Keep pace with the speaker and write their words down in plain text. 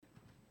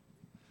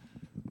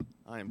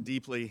I am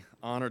deeply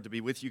honored to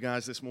be with you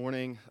guys this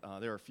morning.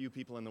 There are few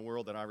people in the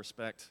world that I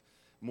respect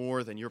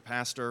more than your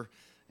pastor,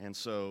 and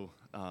so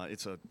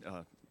it's a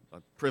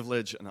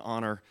privilege and an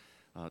honor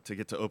to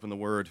get to open the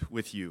Word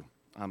with you.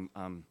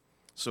 I'm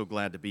so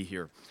glad to be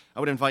here. I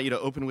would invite you to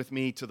open with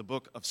me to the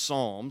book of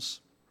Psalms,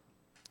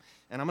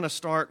 and I'm going to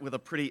start with a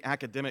pretty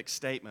academic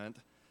statement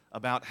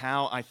about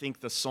how I think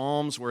the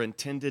Psalms were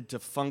intended to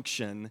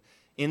function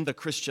in the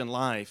Christian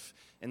life,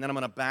 and then I'm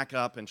going to back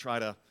up and try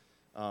to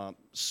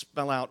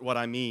spell out what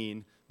I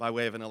mean by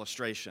way of an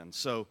illustration.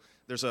 So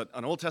there's an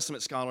Old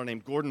Testament scholar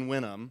named Gordon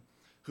Wenham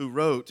who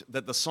wrote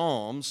that the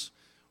Psalms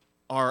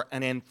are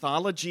an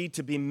anthology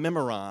to be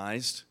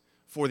memorized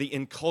for the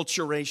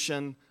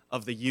enculturation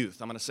of the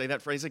youth. I'm going to say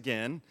that phrase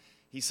again.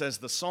 He says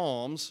the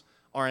Psalms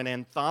are an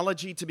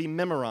anthology to be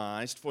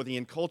memorized for the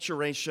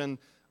enculturation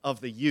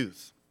of the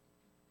youth.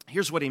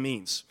 Here's what he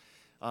means.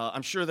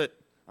 I'm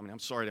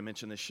sorry to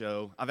mention this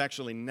show. I've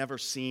actually never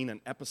seen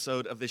an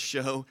episode of this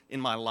show in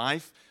my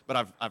life,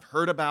 but I've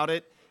heard about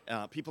it.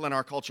 People in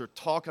our culture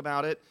talk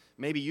about it.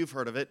 Maybe you've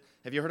heard of it.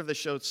 Have you heard of the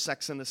show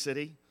Sex and the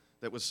City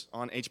that was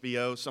on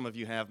HBO? Some of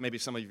you have. Maybe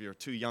some of you are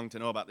too young to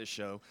know about this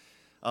show.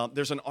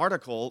 There's an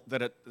article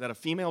that a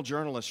female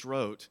journalist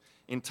wrote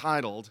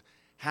entitled,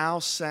 "How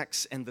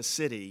Sex and the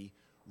City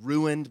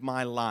Ruined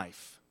My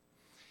Life."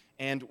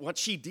 And what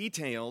she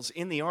details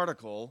in the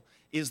article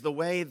is the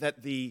way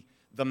that the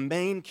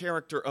main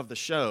character of the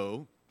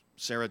show,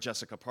 Sarah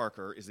Jessica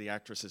Parker is the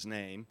actress's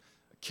name,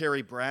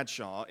 Carrie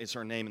Bradshaw is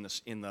her name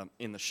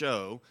in the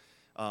show.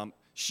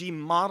 She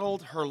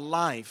modeled her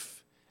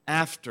life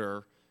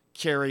after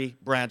Carrie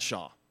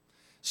Bradshaw.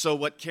 So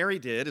what Carrie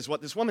did is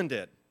what this woman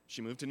did.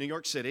 She moved to New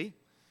York City.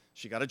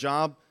 She got a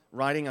job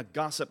writing a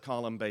gossip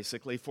column,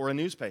 basically, for a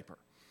newspaper.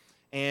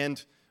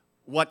 And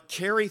what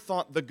Carrie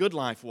thought the good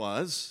life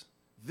was,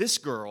 this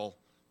girl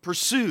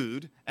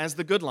pursued as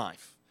the good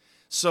life.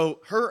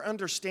 So her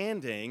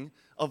understanding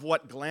of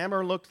what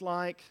glamour looked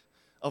like,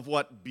 of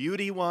what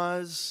beauty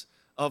was,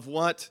 of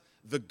what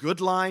the good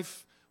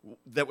life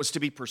that was to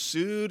be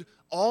pursued,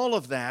 all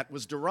of that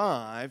was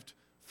derived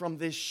from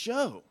this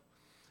show.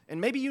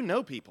 And maybe you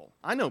know people,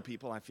 I know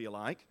people, I feel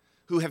like,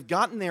 who have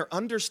gotten their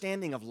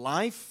understanding of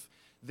life,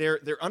 their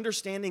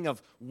understanding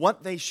of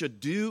what they should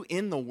do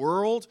in the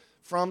world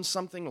from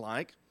something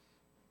like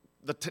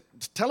the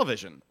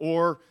television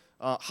or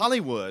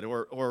Hollywood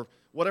or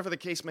whatever the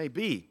case may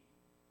be.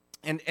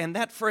 And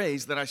that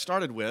phrase that I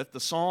started with, the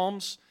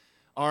Psalms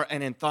are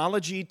an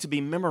anthology to be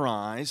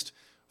memorized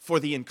for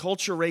the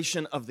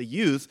enculturation of the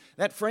youth,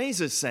 that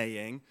phrase is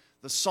saying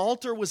the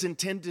Psalter was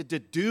intended to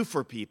do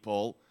for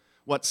people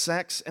what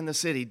Sex and the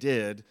City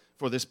did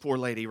for this poor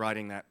lady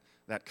writing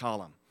that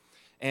column.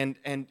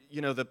 And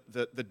you know,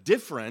 the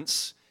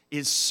difference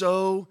is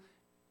so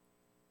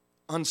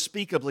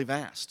unspeakably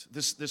vast.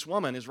 This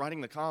woman is writing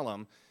the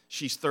column.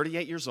 She's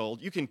 38 years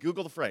old. You can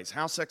Google the phrase,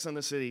 "How Sex and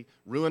the City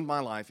Ruined My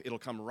Life." It'll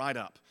come right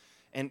up.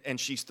 And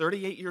she's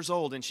 38 years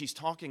old, and she's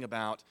talking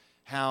about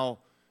how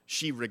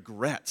she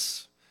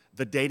regrets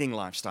the dating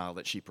lifestyle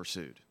that she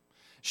pursued.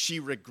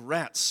 She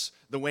regrets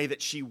the way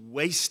that she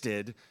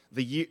wasted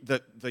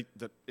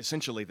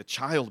essentially the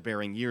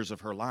childbearing years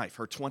of her life,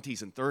 her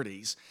 20s and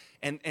 30s.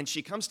 And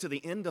she comes to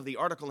the end of the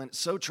article, and it's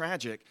so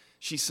tragic.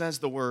 She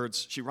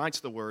writes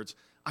the words,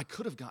 "I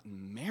could have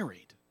gotten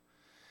married.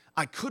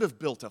 I could have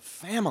built a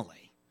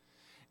family."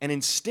 And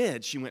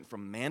instead, she went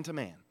from man to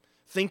man,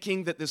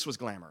 thinking that this was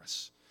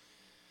glamorous.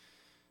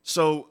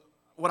 So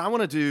what I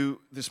want to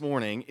do this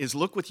morning is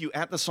look with you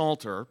at the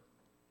Psalter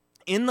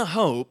in the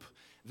hope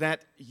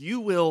that you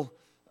will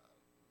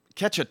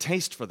catch a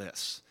taste for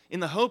this,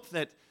 in the hope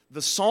that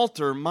the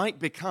Psalter might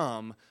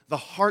become the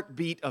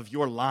heartbeat of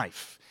your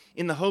life,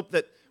 in the hope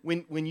that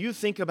when you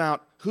think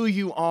about who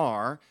you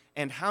are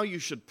and how you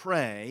should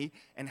pray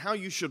and how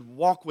you should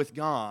walk with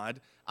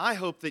God, I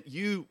hope that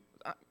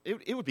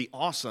it would be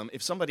awesome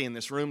if somebody in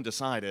this room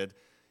decided,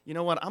 you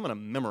know what, I'm going to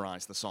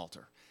memorize the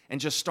Psalter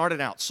and just started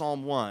out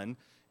Psalm 1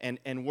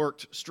 and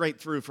worked straight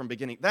through from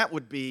beginning. That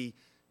would be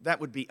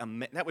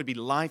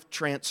life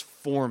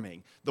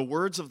transforming. The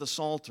words of the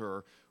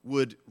Psalter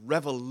would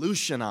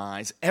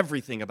revolutionize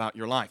everything about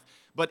your life.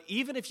 But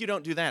even if you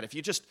don't do that, if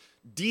you just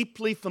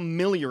deeply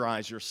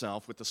familiarize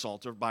yourself with the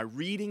Psalter by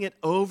reading it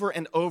over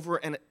and over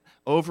and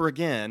over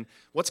again,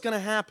 what's going to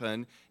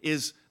happen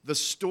is the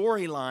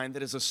storyline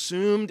that is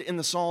assumed in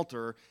the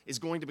Psalter is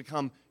going to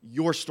become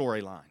your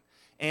storyline.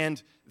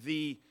 And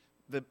the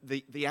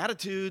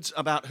attitudes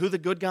about who the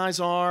good guys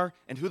are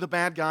and who the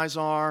bad guys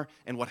are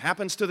and what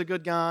happens to the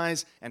good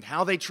guys and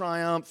how they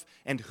triumph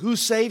and who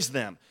saves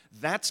them,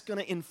 that's going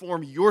to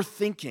inform your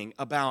thinking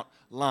about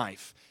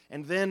life.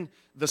 And then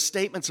the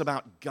statements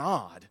about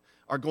God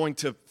are going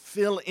to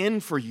fill in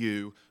for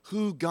you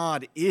who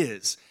God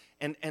is.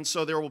 And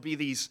so there will be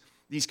these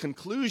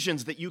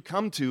conclusions that you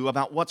come to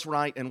about what's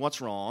right and what's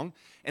wrong,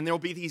 and there will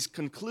be these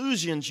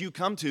conclusions you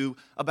come to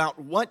about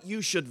what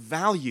you should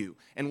value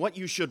and what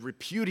you should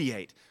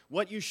repudiate,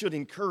 what you should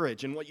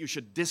encourage and what you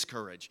should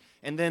discourage.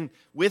 And then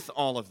with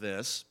all of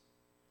this,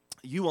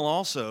 you will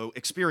also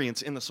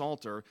experience in the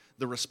Psalter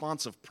the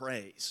response of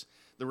praise.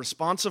 The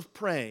response of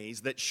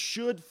praise that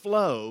should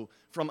flow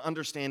from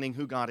understanding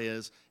who God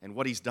is and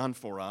what He's done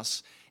for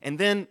us. And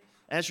then,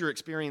 as you're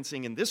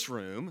experiencing in this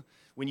room,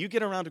 when you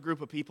get around a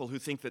group of people who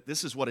think that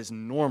this is what is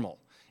normal,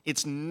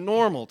 it's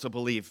normal to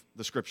believe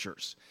the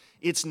Scriptures.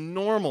 It's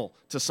normal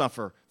to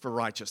suffer for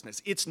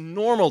righteousness. It's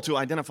normal to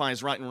identify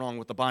as right and wrong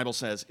what the Bible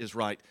says is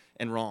right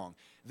and wrong.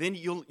 Then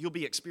you'll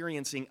be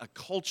experiencing a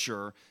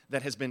culture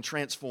that has been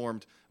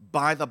transformed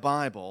by the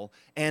Bible.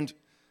 And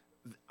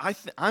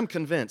I'm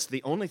convinced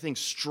the only thing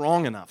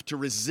strong enough to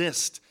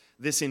resist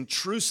this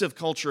intrusive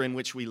culture in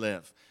which we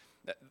live,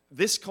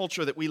 this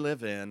culture that we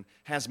live in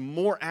has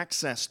more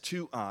access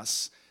to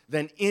us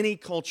than any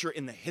culture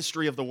in the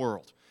history of the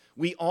world.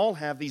 We all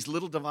have these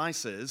little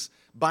devices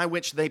by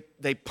which they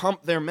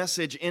pump their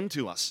message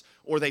into us,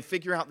 or they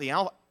figure out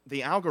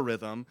the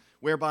algorithm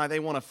whereby they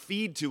want to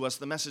feed to us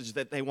the message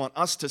that they want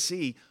us to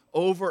see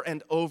over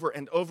and over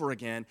and over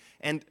again.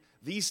 And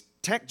these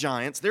tech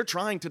giants, they're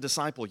trying to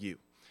disciple you.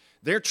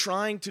 They're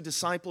trying to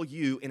disciple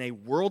you in a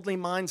worldly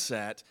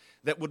mindset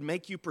that would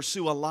make you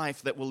pursue a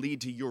life that will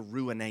lead to your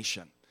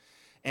ruination.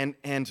 And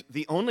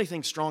the only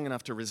thing strong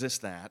enough to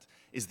resist that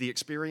is the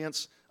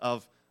experience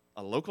of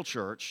a local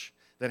church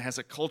that has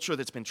a culture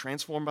that's been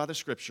transformed by the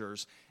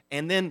Scriptures,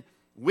 and then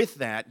with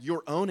that,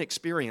 your own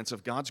experience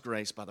of God's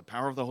grace by the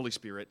power of the Holy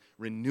Spirit,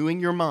 renewing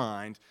your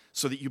mind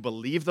so that you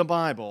believe the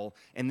Bible,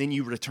 and then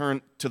you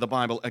return to the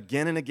Bible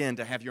again and again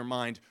to have your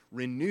mind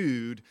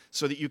renewed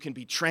so that you can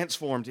be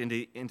transformed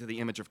into the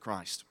image of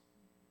Christ.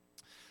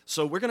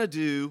 So we're going to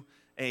do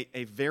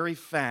a very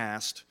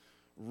fast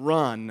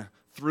run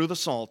through the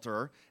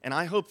Psalter, and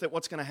I hope that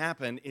what's going to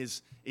happen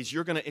is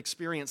you're going to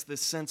experience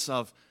this sense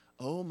of,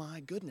 oh my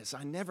goodness,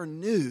 I never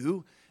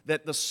knew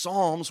that the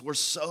Psalms were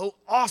so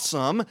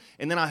awesome.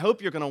 And then I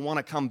hope you're going to want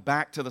to come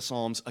back to the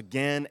Psalms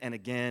again and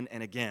again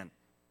and again.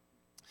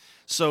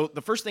 So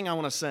the first thing I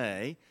want to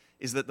say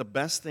is that the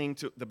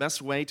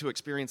best way to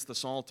experience the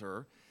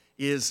Psalter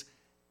is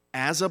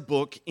as a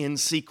book in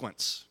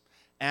sequence.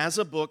 As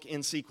a book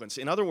in sequence.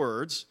 In other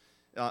words,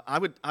 I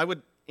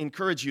would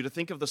encourage you to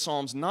think of the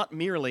Psalms not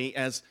merely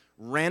as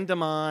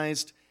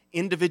randomized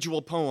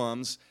individual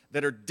poems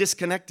that are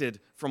disconnected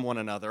from one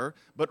another,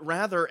 but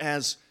rather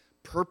as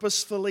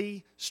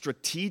purposefully,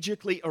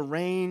 strategically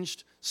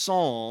arranged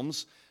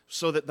psalms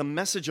so that the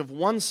message of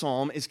one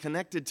psalm is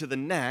connected to the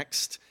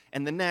next,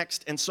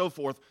 and so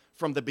forth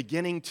from the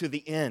beginning to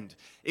the end.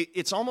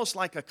 It's almost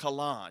like a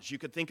collage. You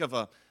could think of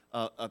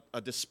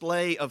a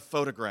display of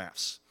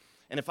photographs.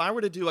 And if I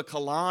were to do a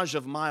collage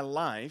of my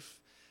life,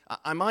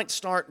 I might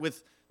start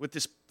with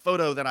this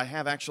photo that I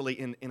have actually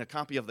in a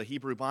copy of the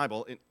Hebrew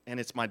Bible, and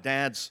it's my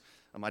dad's.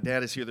 My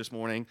dad is here this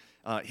morning.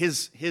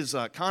 His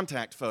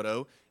contact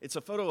photo, it's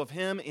a photo of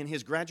him in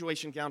his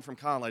graduation gown from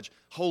college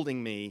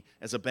holding me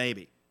as a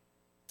baby.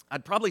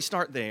 I'd probably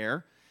start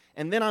there,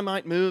 and then I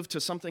might move to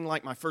something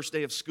like my first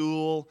day of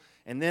school,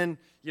 and then,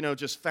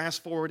 just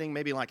fast forwarding,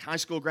 maybe like high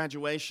school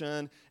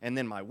graduation, and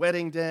then my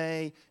wedding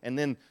day, and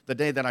then the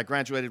day that I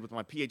graduated with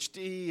my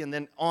PhD, and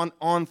then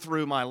on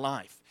through my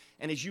life.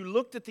 And as you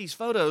looked at these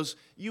photos,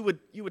 you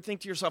would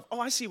think to yourself, oh,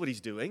 I see what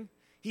he's doing.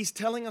 He's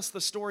telling us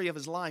the story of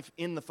his life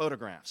in the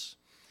photographs.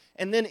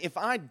 And then if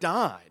I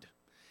died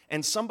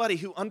and somebody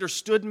who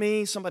understood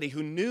me, somebody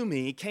who knew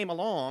me came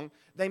along,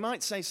 they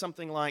might say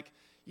something like,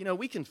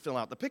 we can fill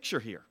out the picture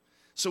here.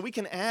 So we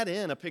can add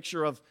in a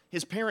picture of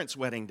his parents'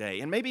 wedding day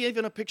and maybe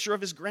even a picture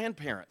of his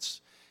grandparents.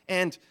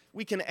 And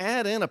we can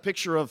add in a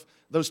picture of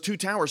those two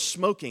towers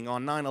smoking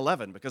on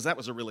 9/11 because that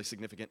was a really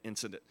significant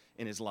incident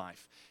in his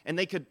life. And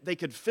they could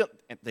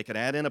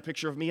add in a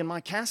picture of me in my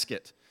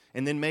casket,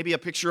 and then maybe a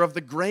picture of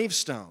the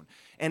gravestone.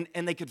 And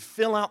they could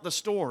fill out the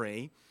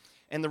story.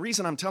 And the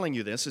reason I'm telling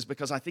you this is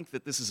because I think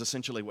that this is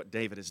essentially what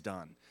David has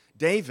done.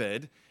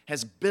 David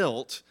has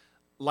built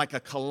like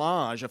a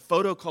collage, a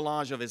photo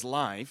collage of his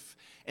life,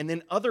 and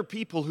then other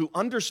people who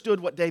understood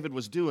what David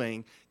was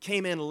doing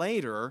came in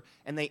later,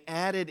 and they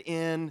added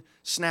in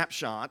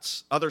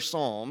snapshots, other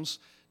psalms,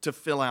 to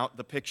fill out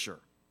the picture.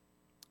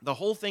 The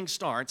whole thing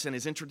starts and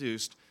is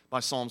introduced by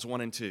Psalms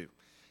 1 and 2.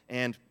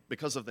 And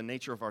because of the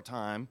nature of our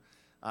time,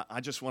 I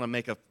just want to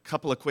make a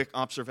couple of quick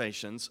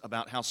observations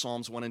about how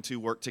Psalms 1 and 2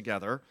 work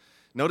together.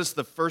 Notice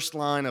the first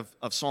line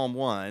of Psalm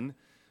 1,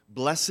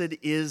 blessed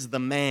is the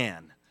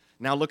man.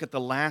 Now look at the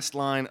last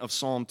line of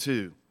Psalm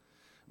 2.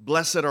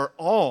 Blessed are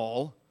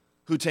all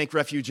who take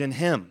refuge in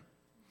him.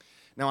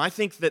 Now I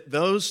think that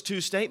those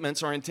two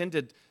statements are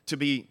intended to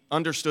be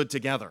understood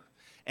together.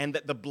 And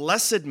that the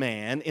blessed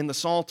man in the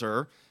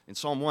Psalter, in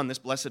Psalm 1, this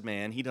blessed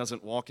man, he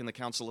doesn't walk in the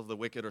counsel of the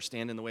wicked or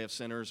stand in the way of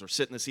sinners or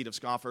sit in the seat of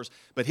scoffers,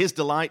 but his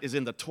delight is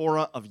in the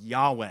Torah of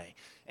Yahweh.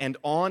 And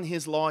on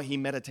his law he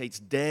meditates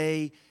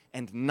day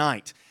and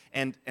night.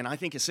 And I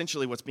think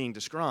essentially what's being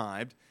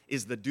described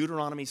is the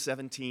Deuteronomy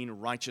 17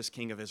 righteous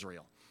king of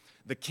Israel.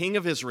 The king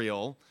of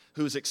Israel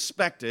who's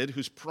expected,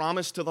 who's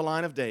promised to the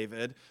line of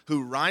David,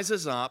 who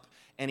rises up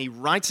and he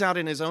writes out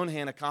in his own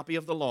hand a copy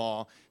of the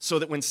law so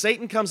that when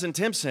Satan comes and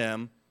tempts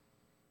him,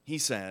 he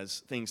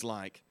says things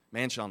like,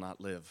 Man shall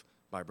not live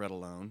by bread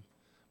alone,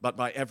 but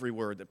by every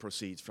word that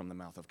proceeds from the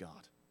mouth of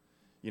God.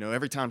 You know,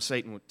 every time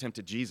Satan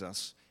tempted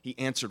Jesus, he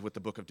answered with the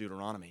book of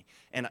Deuteronomy.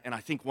 And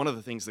I think one of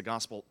the things the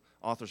gospel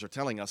authors are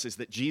telling us is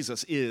that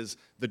Jesus is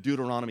the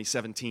Deuteronomy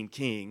 17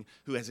 king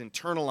who has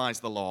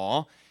internalized the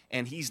law,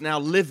 and he's now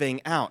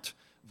living out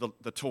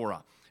the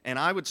Torah. And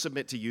I would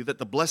submit to you that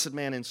the blessed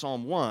man in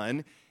Psalm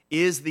 1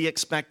 is the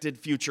expected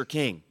future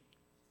king.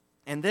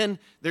 And then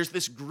there's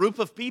this group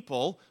of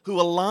people who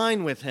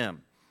align with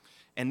him.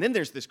 And then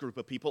there's this group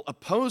of people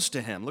opposed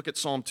to him. Look at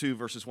Psalm 2,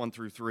 verses 1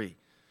 through 3.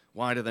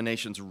 Why do the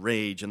nations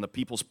rage and the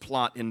peoples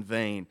plot in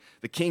vain?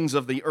 The kings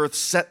of the earth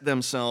set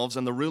themselves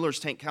and the rulers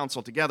take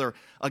counsel together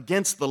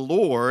against the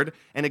Lord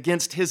and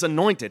against his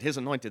anointed. His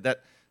anointed,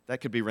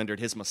 that could be rendered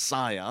his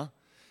Messiah.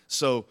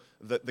 So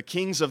the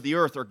kings of the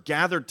earth are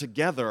gathered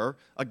together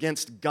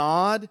against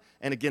God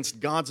and against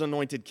God's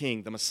anointed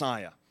king, the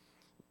Messiah.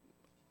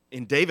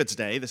 In David's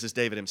day, this is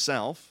David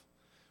himself.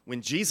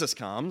 When Jesus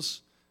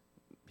comes,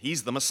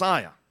 he's the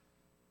Messiah.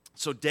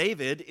 So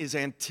David is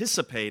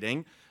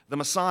anticipating the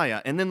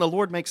Messiah. And then the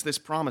Lord makes this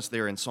promise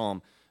there in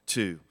Psalm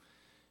 2.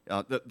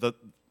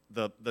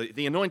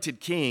 The anointed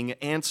king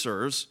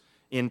answers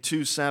in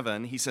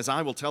 2:7. He says,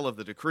 I will tell of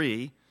the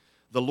decree.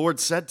 The Lord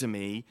said to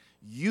me,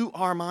 you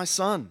are my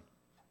son.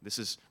 This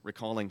is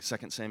recalling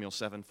 2 Samuel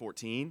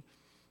 7:14,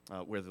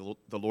 where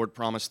the Lord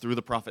promised through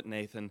the prophet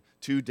Nathan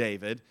to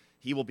David,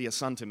 he will be a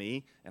son to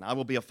me, and I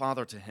will be a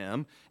father to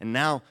him. And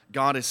now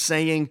God is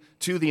saying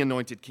to the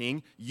anointed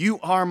king, you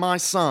are my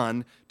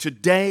son.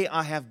 Today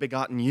I have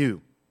begotten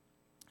you.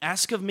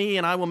 Ask of me,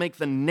 and I will make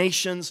the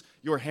nations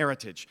your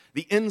heritage,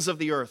 the ends of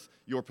the earth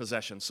your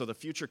possession. So the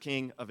future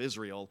king of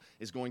Israel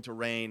is going to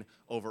reign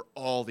over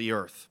all the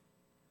earth.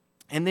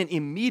 And then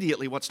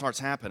immediately what starts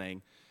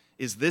happening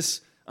is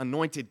this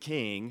anointed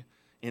king,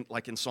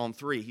 like in Psalm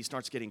 3, he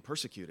starts getting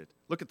persecuted.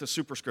 Look at the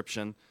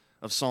superscription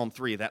of Psalm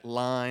 3, that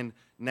line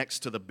next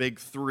to the big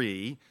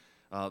 3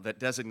 that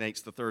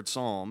designates the third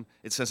psalm.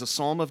 It says, a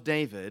psalm of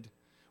David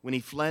when he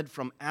fled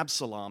from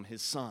Absalom,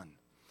 his son.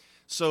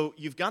 So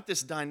you've got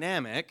this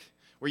dynamic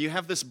where you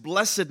have this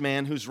blessed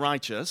man who's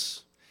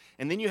righteous,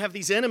 and then you have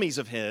these enemies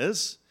of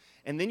his,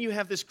 and then you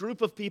have this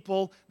group of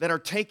people that are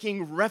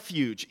taking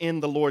refuge in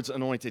the Lord's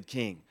anointed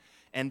king.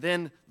 And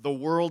then the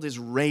world is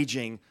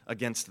raging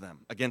against them,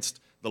 against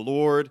the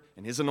Lord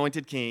and his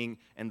anointed king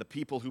and the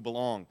people who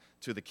belong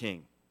to the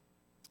king.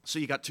 So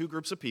you got two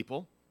groups of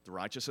people, the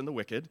righteous and the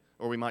wicked,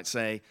 or we might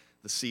say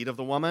the seed of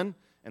the woman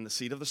and the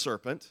seed of the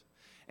serpent.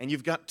 And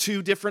you've got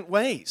two different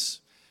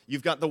ways.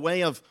 You've got the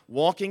way of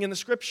walking in the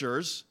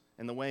Scriptures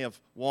and the way of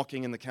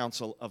walking in the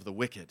counsel of the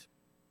wicked.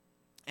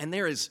 And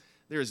there is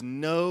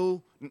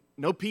no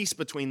peace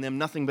between them,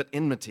 nothing but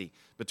enmity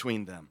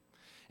between them.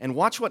 And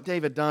watch what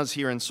David does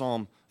here in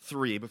Psalm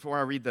 3.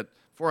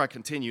 Before I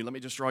continue, let me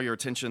just draw your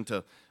attention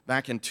to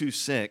back in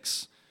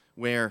 2:6,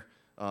 where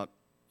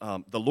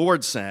the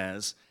Lord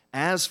says,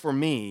 as for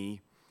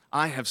me,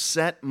 I have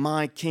set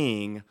my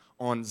king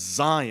on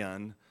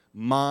Zion,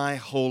 my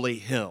holy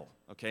hill.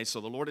 Okay,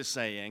 so the Lord is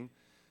saying,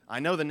 I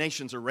know the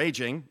nations are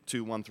raging,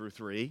 2:1 through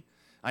 3.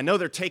 I know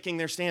they're taking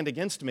their stand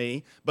against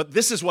me, but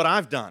this is what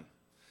I've done.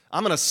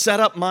 I'm going to set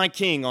up my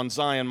king on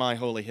Zion, my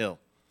holy hill.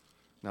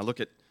 Now look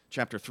at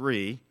chapter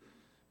 3,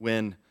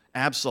 when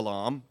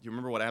Absalom, you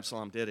remember what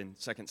Absalom did in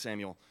 2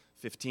 Samuel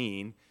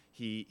 15?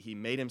 He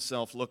made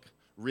himself look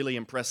really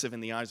impressive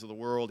in the eyes of the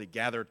world. He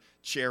gathered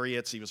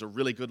chariots. He was a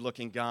really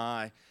good-looking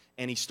guy,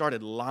 and he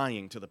started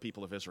lying to the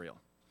people of Israel.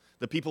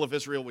 The people of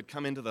Israel would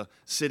come into the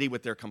city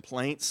with their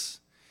complaints,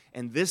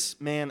 and this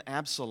man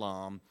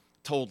Absalom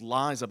told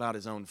lies about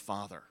his own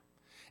father.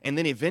 And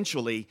then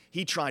eventually,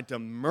 he tried to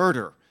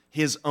murder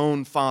his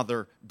own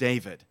father,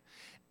 David.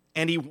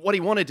 And what he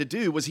wanted to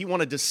do was he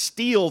wanted to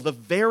steal the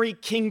very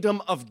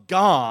kingdom of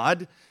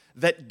God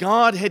that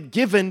God had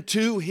given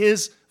to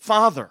his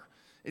father.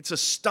 It's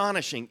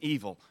astonishing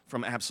evil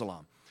from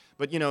Absalom.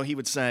 But, he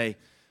would say,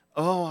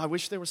 oh, I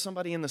wish there was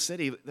somebody in the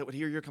city that would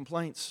hear your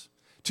complaints.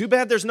 Too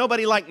bad there's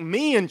nobody like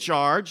me in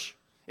charge.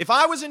 If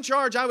I was in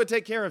charge, I would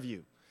take care of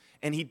you.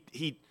 And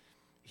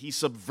he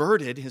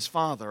subverted his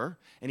father,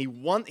 and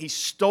he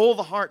stole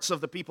the hearts of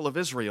the people of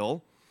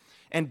Israel,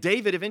 and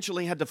David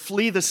eventually had to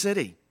flee the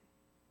city.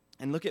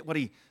 And look at what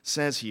he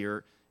says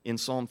here in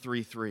Psalm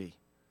 3:3.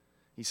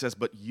 He says,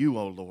 but you,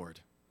 O Lord,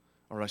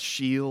 are a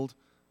shield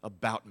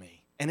about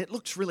me. And it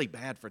looks really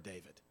bad for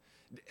David.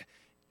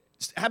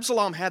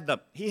 Absalom had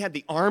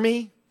the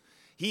army,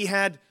 he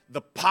had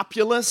the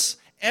populace.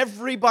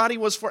 Everybody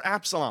was for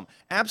Absalom.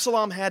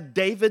 Absalom had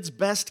David's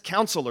best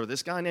counselor,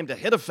 this guy named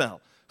Ahithophel,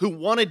 who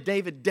wanted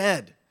David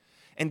dead.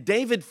 And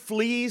David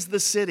flees the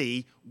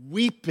city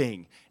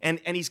weeping. And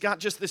he's got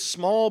just this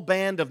small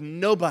band of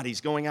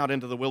nobodies going out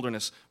into the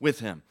wilderness with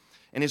him.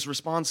 And his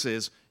response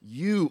is,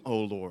 you, O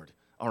Lord,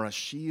 are a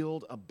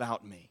shield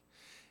about me.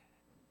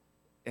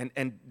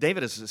 And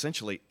David is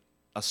essentially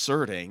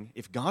asserting,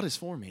 if God is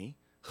for me,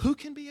 who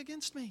can be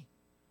against me?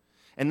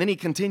 And then he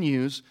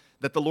continues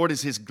that the Lord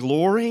is his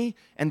glory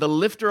and the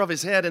lifter of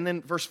his head. And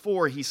then verse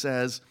 4, he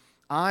says,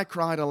 I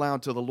cried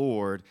aloud to the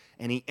Lord,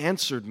 and he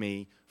answered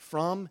me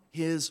from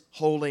his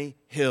holy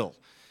hill.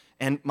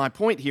 And my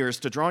point here is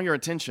to draw your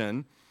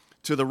attention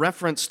to the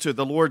reference to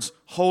the Lord's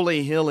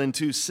holy hill in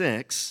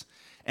 2:6,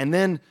 and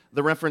then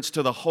the reference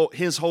to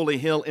his holy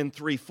hill in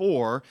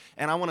 3:4.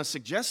 And I want to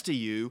suggest to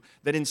you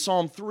that in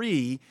Psalm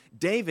 3,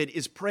 David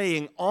is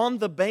praying on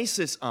the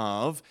basis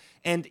of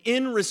and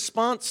in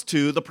response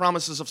to the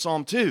promises of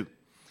Psalm 2.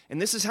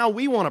 And this is how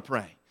we want to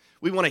pray.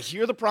 We want to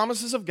hear the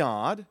promises of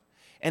God,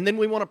 and then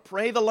we want to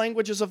pray the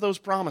languages of those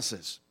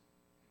promises.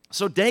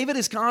 So David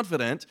is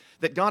confident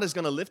that God is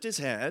going to lift his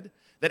head,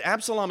 that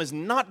Absalom is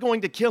not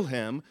going to kill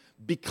him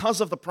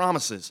because of the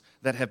promises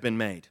that have been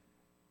made.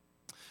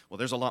 Well,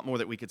 there's a lot more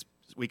that we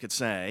could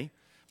say,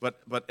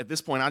 but at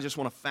this point, I just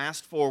want to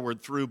fast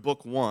forward through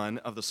book 1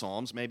 of the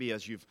Psalms. Maybe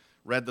as you've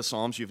read the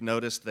Psalms, you've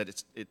noticed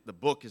that the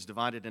book is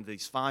divided into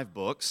these 5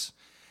 books,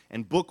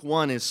 and book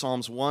 1 is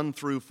Psalms 1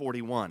 through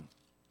 41.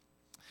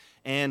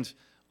 And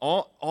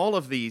all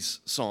of these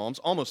Psalms,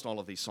 almost all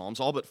of these Psalms,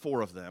 all but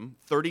 4 of them,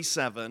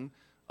 37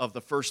 of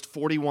the first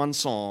 41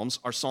 Psalms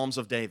are Psalms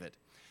of David.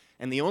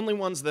 And the only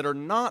ones that are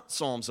not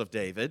Psalms of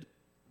David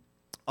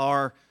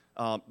are,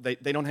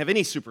 they don't have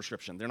any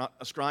superscription. They're not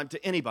ascribed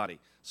to anybody.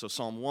 So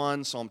Psalm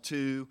 1, Psalm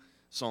 2,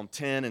 Psalm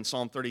 10, and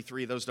Psalm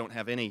 33, those don't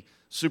have any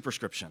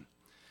superscription.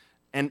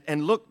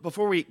 And look,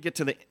 before we get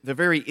to the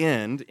very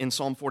end in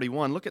Psalm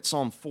 41, look at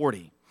Psalm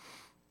 40.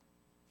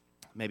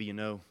 Maybe you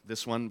know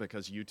this one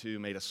because U2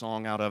 made a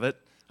song out of it.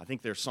 I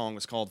think their song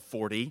was called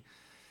 40.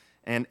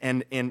 And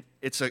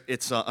it's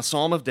a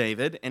psalm of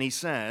David, and he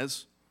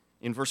says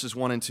in verses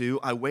 1 and 2,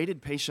 I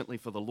waited patiently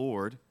for the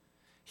Lord.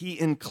 He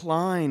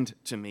inclined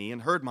to me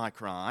and heard my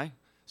cry.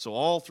 So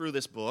all through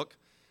this book,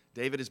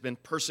 David has been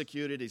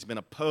persecuted, he's been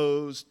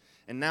opposed,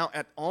 and now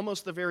at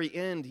almost the very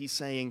end, he's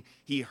saying,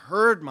 he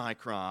heard my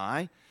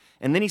cry.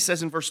 And then he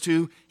says in verse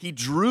 2, he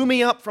drew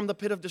me up from the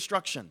pit of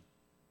destruction.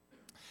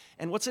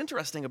 And what's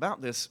interesting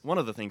about this, one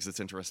of the things that's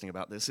interesting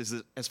about this, is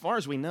that as far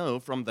as we know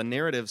from the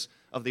narratives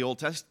of the Old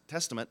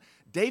Testament,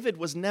 David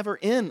was never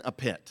in a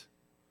pit.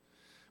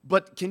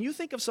 But can you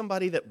think of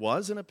somebody that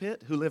was in a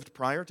pit who lived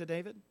prior to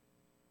David?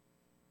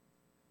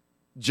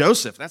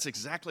 Joseph, that's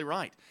exactly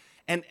right.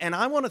 And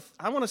I want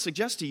to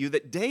suggest to you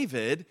that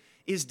David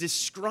is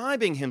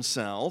describing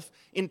himself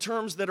in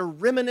terms that are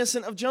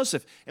reminiscent of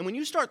Joseph. And when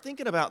you start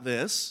thinking about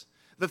this,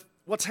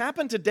 what's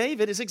happened to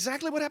David is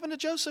exactly what happened to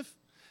Joseph.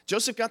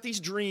 Joseph got these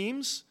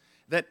dreams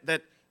that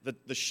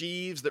the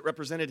sheaves that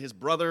represented his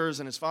brothers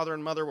and his father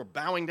and mother were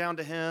bowing down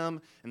to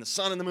him, and the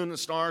sun and the moon and the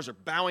stars are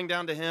bowing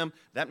down to him.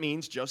 That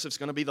means Joseph's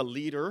going to be the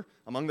leader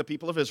among the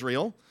people of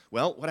Israel.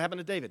 Well, what happened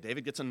to David?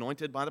 David gets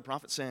anointed by the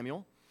prophet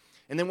Samuel.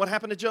 And then what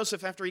happened to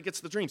Joseph after he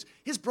gets the dreams?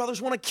 His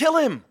brothers want to kill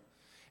him.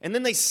 And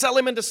then they sell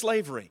him into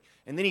slavery.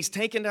 And then he's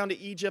taken down to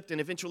Egypt, and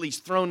eventually he's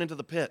thrown into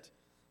the pit.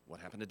 What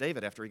happened to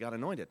David after he got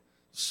anointed?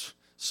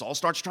 Saul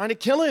starts trying to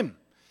kill him.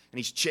 And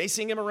he's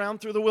chasing him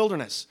around through the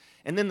wilderness.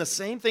 And then the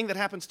same thing that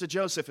happens to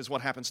Joseph is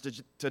what happens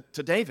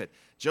to David.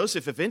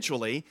 Joseph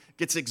eventually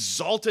gets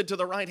exalted to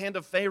the right hand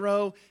of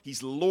Pharaoh.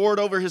 He's lord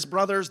over his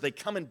brothers. They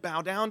come and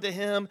bow down to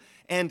him.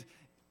 And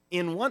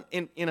in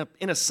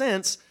a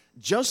sense,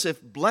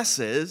 Joseph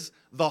blesses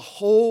the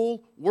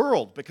whole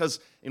world,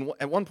 because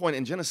at one point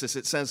in Genesis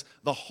it says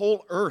the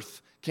whole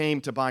earth came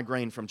to buy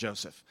grain from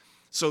Joseph.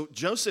 So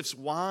Joseph's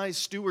wise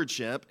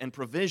stewardship and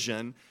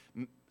provision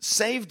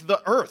saved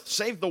the earth,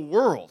 saved the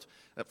world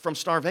from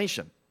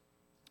starvation.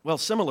 Well,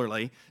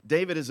 similarly,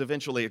 David is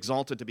eventually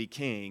exalted to be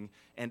king,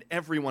 and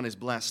everyone is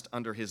blessed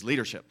under his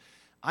leadership.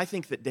 I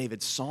think that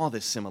David saw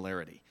this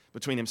similarity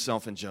between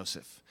himself and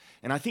Joseph.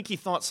 And I think he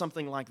thought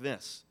something like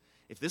this: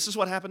 if this is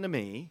what happened to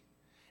me,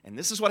 and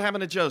this is what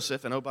happened to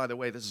Joseph, and oh, by the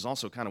way, this is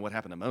also kind of what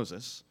happened to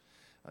Moses.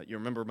 You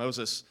remember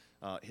Moses,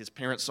 his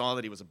parents saw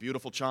that he was a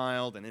beautiful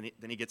child, and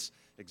then he gets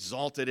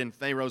exalted in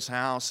Pharaoh's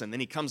house, and then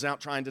he comes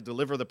out trying to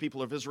deliver the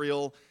people of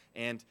Israel,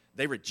 and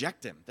they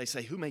reject him. They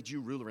say, who made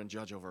you ruler and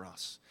judge over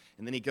us?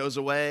 And then he goes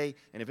away,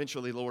 and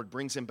eventually the Lord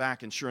brings him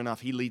back, and sure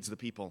enough, he leads the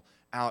people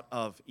out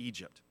of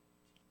Egypt.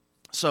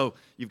 So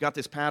you've got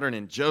this pattern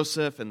in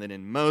Joseph, and then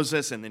in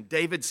Moses, and then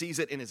David sees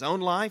it in his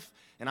own life,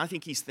 and I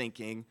think he's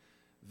thinking,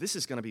 this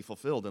is going to be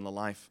fulfilled in the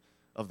life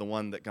of the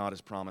one that God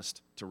has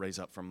promised to raise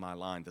up from my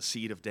line, the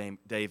seed of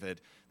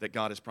David that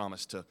God has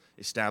promised to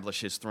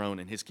establish his throne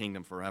and his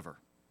kingdom forever.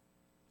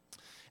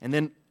 And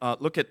then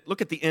look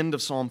at the end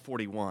of Psalm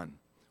 41.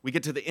 We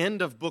get to the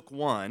end of book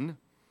 1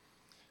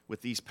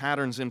 with these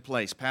patterns in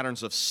place,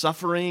 patterns of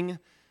suffering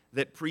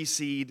that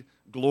precede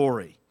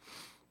glory.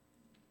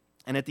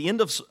 And at the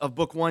end of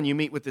book 1, you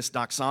meet with this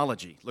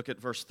doxology. Look at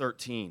verse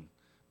 13.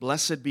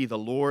 Blessed be the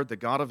Lord, the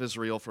God of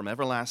Israel, from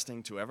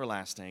everlasting to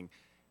everlasting.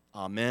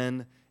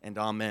 Amen and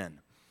amen.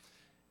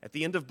 At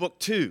the end of book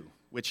 2,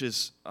 which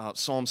is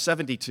Psalm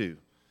 72,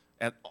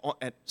 at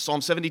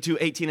Psalm 72,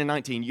 18 and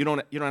 19, you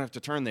don't have to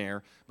turn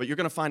there, but you're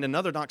going to find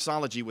another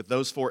doxology with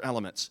those 4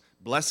 elements.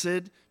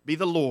 Blessed be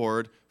the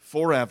Lord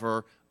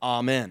forever.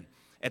 Amen.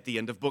 At the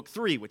end of book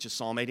 3, which is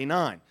Psalm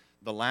 89,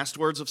 the last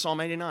words of Psalm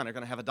 89 are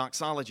going to have a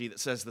doxology that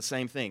says the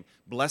same thing.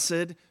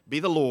 Blessed be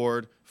the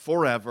Lord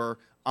forever.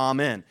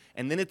 Amen.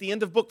 And then at the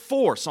end of book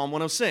 4, Psalm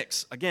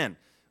 106, again,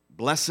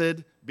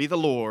 blessed be the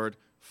Lord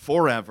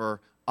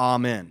forever.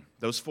 Amen.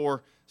 Those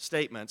 4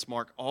 statements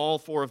mark all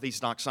 4 of these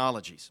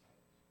doxologies.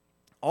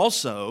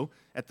 Also,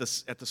 at the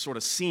sort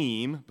of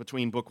seam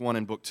between book 1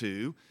 and book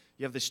 2,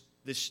 you have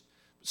this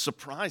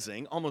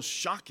surprising, almost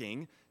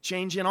shocking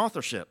change in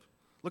authorship.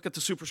 Look at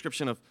the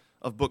superscription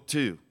of book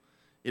 2.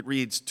 It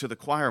reads, to the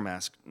choir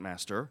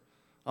master,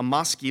 a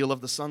maskil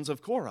of the sons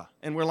of Korah.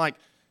 And we're like,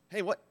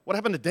 hey, what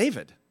happened to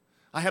David?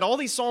 I had all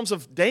these psalms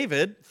of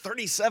David,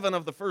 37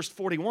 of the first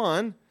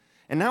 41,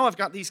 and now I've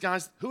got these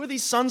guys. Who are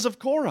these sons of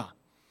Korah?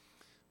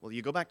 Well,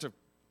 you go back to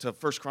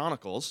 1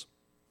 Chronicles,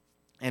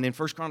 and in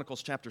 1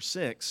 Chronicles chapter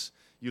 6,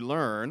 you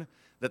learn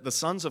that the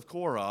sons of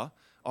Korah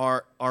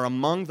are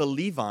among the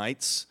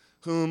Levites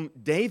whom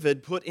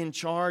David put in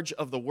charge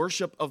of the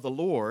worship of the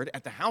Lord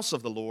at the house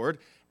of the Lord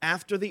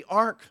after the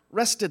ark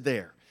rested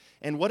there.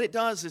 And what it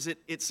does is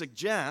it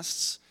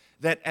suggests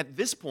that at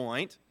this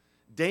point,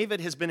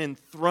 David has been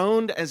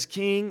enthroned as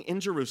king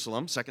in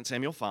Jerusalem, 2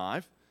 Samuel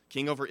 5,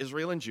 king over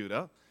Israel and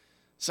Judah.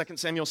 2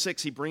 Samuel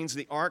 6, he brings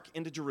the ark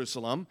into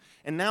Jerusalem.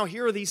 And now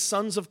here are these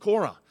sons of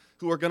Korah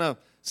who are going to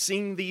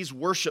sing these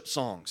worship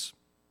songs,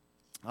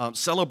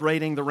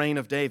 celebrating the reign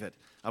of David.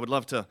 I would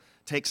love to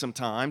take some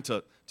time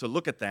to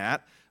look at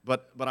that,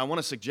 but I want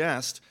to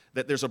suggest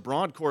that there's a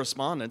broad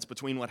correspondence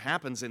between what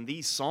happens in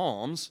these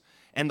Psalms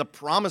and the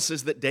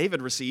promises that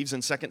David receives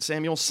in 2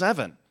 Samuel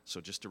 7. So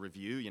just to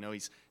review,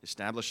 he's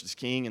established as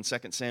king in 2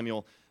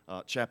 Samuel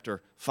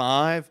chapter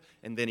 5,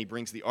 and then he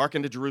brings the ark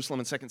into Jerusalem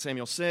in 2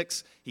 Samuel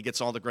 6. He gets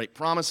all the great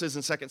promises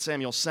in 2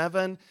 Samuel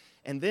 7.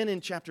 And then in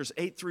chapters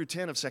 8 through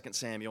 10 of 2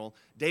 Samuel,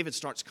 David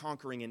starts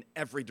conquering in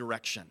every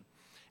direction.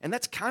 And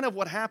that's kind of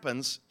what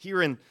happens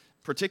here in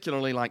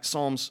particularly like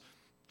Psalms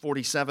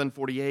 47,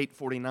 48,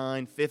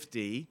 49,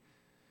 50.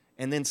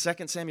 And then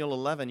 2 Samuel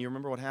 11, you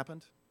remember what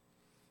happened?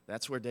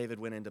 That's where David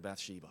went into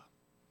Bathsheba.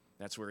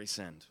 That's where he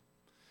sinned.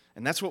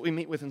 And that's what we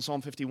meet with in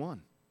Psalm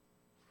 51.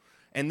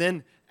 And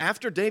then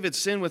after David's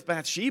sin with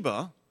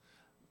Bathsheba,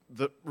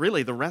 the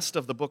rest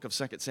of the book of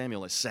 2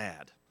 Samuel is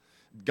sad.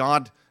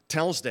 God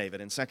tells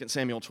David in 2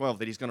 Samuel 12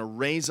 that he's going to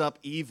raise up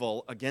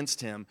evil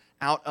against him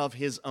out of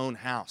his own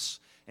house.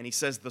 And he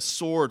says, the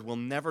sword will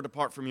never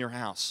depart from your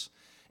house.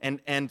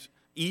 And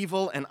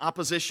evil and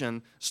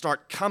opposition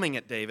start coming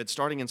at David,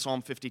 starting in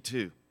Psalm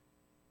 52.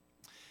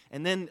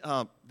 And then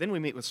we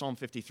meet with Psalm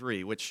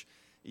 53, which,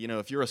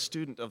 if you're a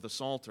student of the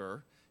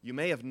Psalter, you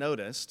may have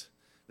noticed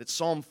that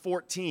Psalm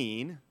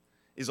 14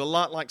 is a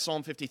lot like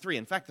Psalm 53.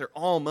 In fact, they're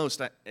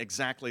almost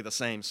exactly the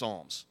same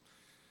psalms.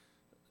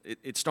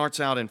 It starts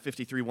out in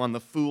 53:1, the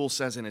fool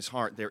says in his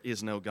heart, there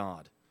is no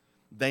God.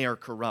 They are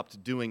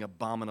corrupt, doing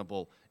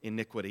abominable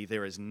iniquity.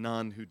 There is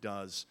none who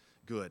does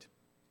good.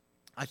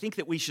 I think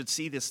that we should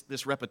see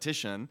this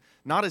repetition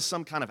not as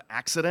some kind of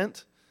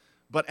accident,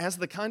 but as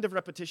the kind of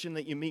repetition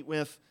that you meet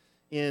with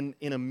in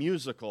a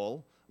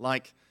musical,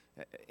 like,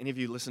 any of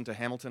you listen to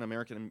Hamilton,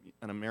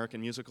 an American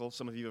musical?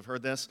 Some of you have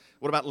heard this.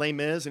 What about Les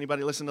Mis?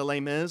 Anybody listen to Les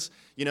Mis?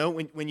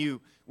 When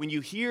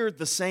you hear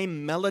the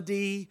same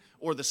melody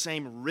or the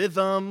same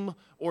rhythm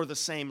or the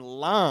same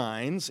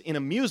lines in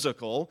a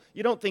musical,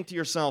 you don't think to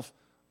yourself,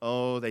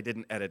 oh, they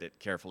didn't edit it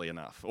carefully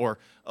enough, or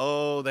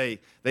oh, they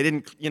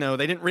didn't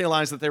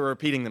realize that they were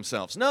repeating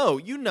themselves. No,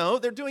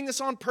 they're doing this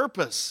on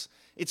purpose.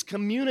 It's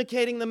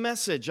communicating the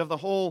message of the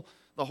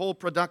whole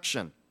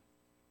production.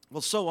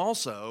 Well, so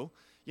also,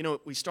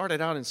 we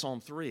started out in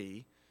Psalm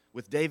 3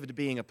 with David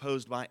being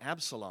opposed by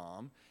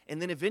Absalom,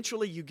 and then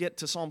eventually you get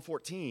to Psalm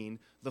 14,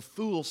 the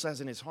fool says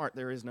in his heart,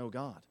 there is no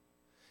God.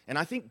 And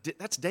I think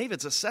that's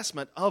David's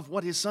assessment of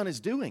what his son is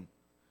doing.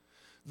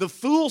 The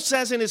fool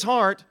says in his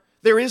heart,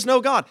 there is no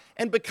God.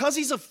 And because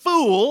he's a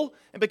fool,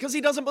 and because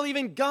he doesn't believe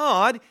in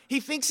God, he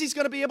thinks he's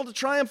going to be able to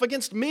triumph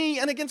against me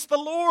and against the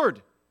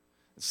Lord.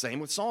 Same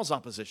with Saul's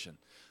opposition.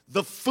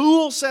 The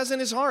fool says in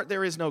his heart,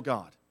 there is no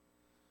God.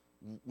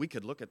 We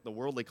could look at the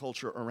worldly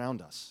culture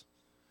around us,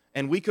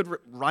 and we could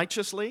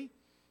righteously,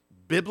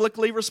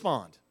 biblically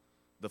respond.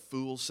 The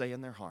fools say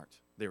in their heart,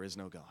 there is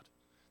no God.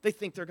 They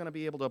think they're going to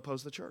be able to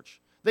oppose the church.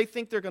 They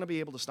think they're going to be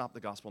able to stop the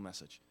gospel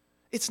message.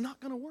 It's not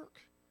going to work.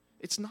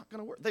 It's not going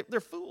to work.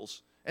 They're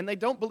fools, and they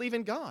don't believe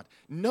in God.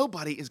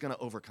 Nobody is going to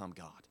overcome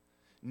God.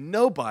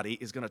 Nobody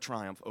is going to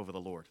triumph over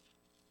the Lord.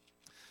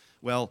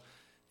 Well,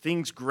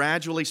 things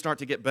gradually start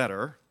to get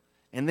better,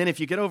 and then if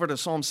you get over to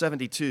Psalm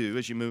 72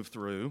 as you move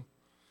through,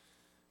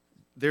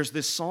 there's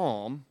this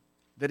psalm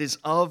that is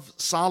of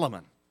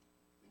Solomon.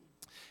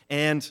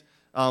 And,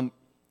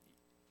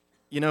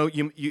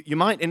 you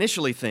might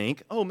initially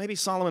think, oh, maybe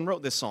Solomon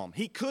wrote this psalm.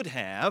 He could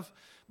have,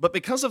 but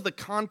because of the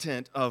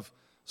content of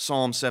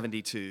Psalm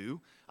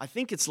 72, I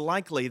think it's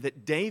likely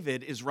that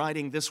David is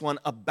writing this one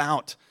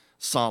about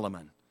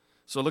Solomon.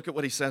 So look at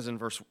what he says in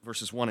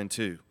verses 1 and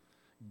 2.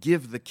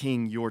 Give the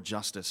king your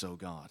justice, O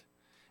God,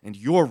 and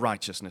your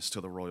righteousness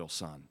to the royal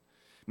son.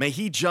 May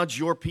he judge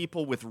your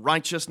people with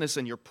righteousness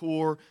and your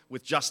poor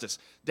with justice.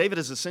 David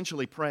is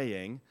essentially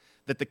praying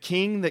that the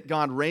king that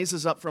God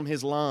raises up from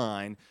his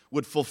line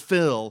would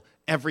fulfill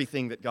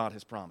everything that God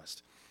has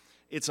promised.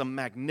 It's a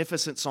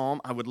magnificent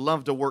psalm. I would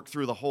love to work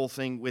through the whole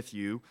thing with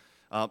you.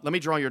 Let me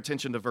draw your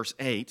attention to verse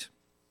 8,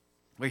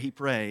 where he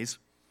prays,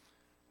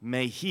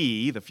 "May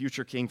he," the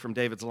future king from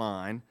David's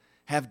line,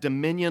 "have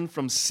dominion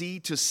from sea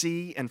to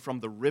sea and from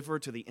the river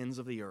to the ends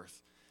of the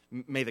earth."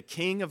 May the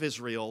king of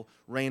Israel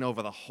reign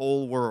over the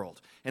whole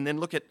world. And then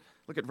look at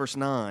verse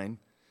 9.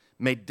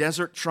 "May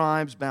desert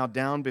tribes bow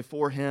down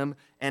before him,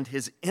 and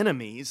his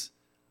enemies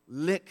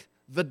lick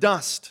the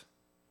dust."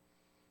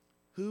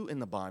 Who in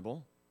the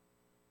Bible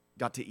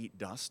got to eat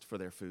dust for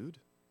their food?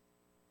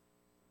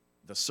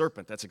 The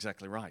serpent, that's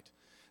exactly right.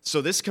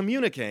 So this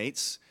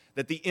communicates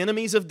that the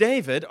enemies of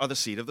David are the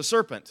seed of the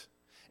serpent.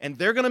 And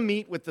they're going to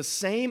meet with the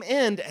same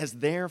end as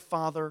their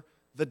father,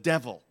 the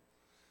devil.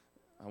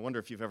 I wonder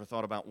if you've ever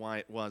thought about why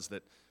it was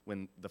that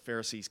when the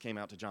Pharisees came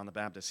out to John the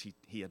Baptist,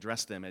 he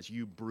addressed them as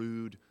 "you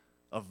brood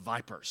of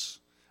vipers."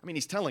 I mean,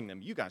 he's telling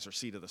them, you guys are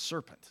seed of the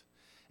serpent.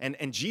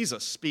 And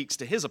Jesus speaks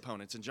to his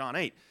opponents in John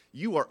 8,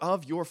 "You are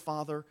of your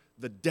father,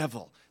 the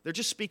devil." They're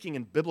just speaking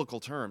in biblical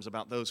terms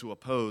about those who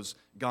oppose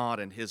God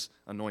and his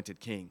anointed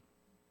king.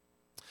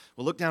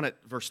 Well, look down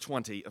at verse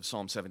 20 of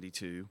Psalm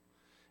 72.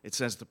 It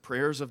says, "The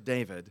prayers of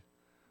David,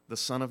 the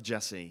son of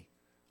Jesse,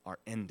 are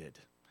ended."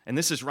 And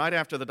this is right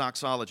after the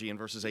doxology in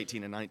verses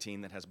 18 and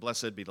 19 that has,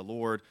 "Blessed be the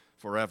Lord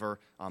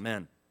forever.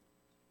 Amen."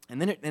 And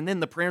then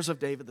the prayers of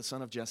David, the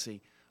son of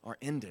Jesse, are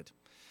ended.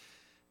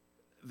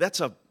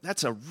 That's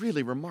a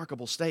really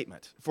remarkable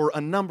statement for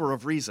a number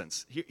of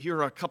reasons. Here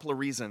are a couple of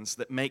reasons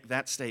that make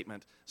that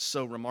statement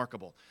so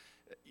remarkable.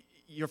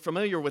 You're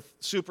familiar with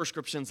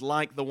superscriptions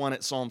like the one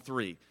at Psalm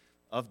 3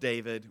 of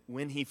David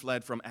when he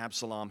fled from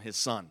Absalom, his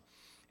son.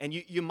 And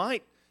you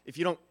might, if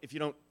you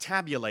don't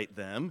tabulate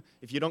them,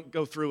 if you don't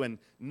go through and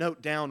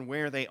note down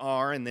where they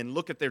are and then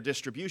look at their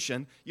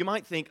distribution, you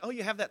might think, oh,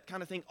 you have that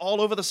kind of thing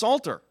all over the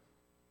Psalter.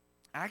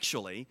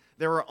 Actually,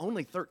 there are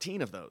only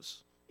 13 of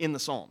those in the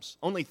Psalms.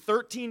 Only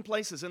 13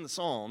 places in the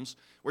Psalms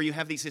where you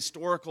have these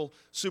historical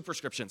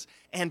superscriptions.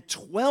 And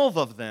 12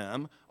 of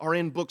them are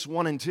in books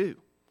 1 and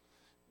 2.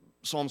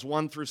 Psalms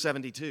 1 through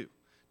 72.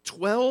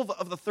 12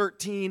 of the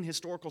 13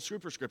 historical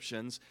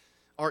superscriptions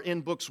are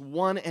in books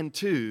 1 and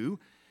 2.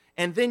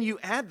 And then you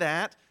add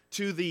that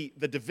to the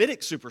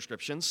Davidic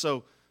superscriptions.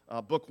 So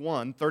book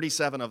 1,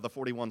 37 of the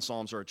 41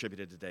 Psalms are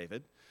attributed to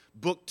David.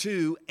 Book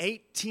 2,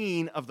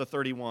 18 of the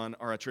 31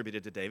 are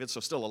attributed to David, so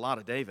still a lot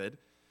of David.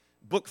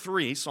 Book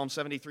 3, Psalm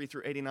 73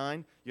 through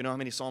 89, you know how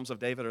many Psalms of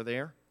David are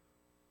there?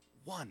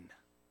 One,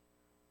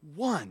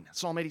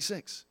 Psalm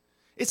 86.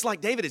 It's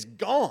like David is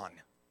gone.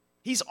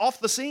 He's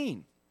off the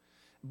scene.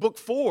 Book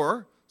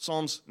 4,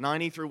 Psalms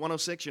 90 through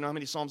 106, you know how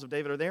many Psalms of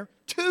David are there?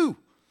 2.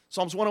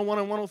 Psalms 101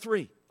 and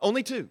 103,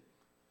 only 2.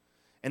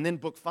 And then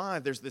book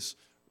 5, there's this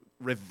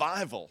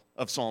revival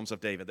of Psalms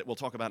of David that we'll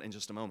talk about in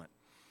just a moment.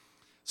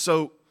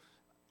 So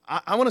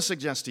I want to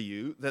suggest to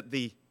you that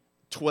the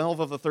 12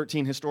 of the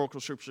 13 historical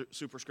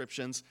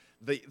superscriptions,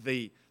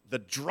 the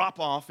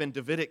drop-off in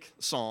Davidic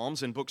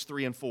Psalms in books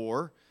 3 and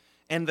 4,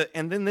 and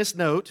then this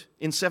note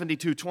in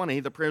 72:20,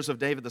 the prayers of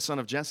David, the son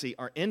of Jesse,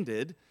 are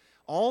ended.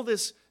 All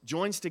this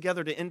joins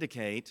together to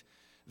indicate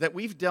that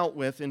we've dealt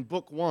with in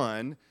book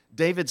 1,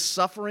 David's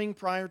suffering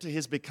prior to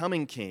his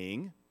becoming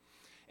king,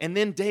 and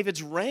then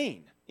David's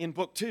reign in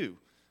book 2,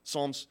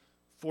 Psalms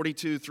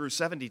 42 through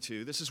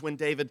 72. This is when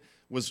David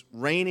was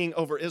reigning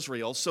over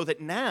Israel, so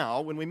that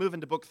now, when we move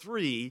into book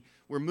 3,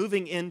 we're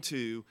moving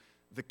into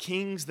the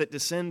kings that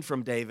descend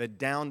from David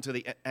down to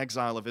the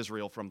exile of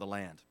Israel from the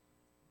land.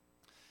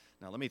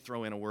 Now, let me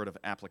throw in a word of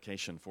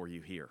application for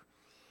you here.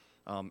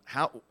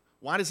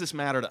 Why does this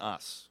matter to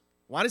us?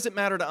 Why does it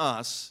matter to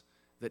us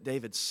that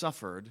David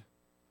suffered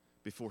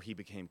before he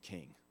became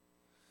king?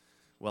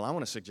 Well, I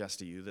want to suggest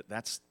to you that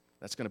that's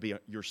going to be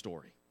your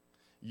story.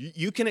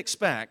 You can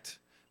expect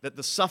that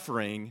the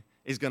suffering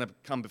is going to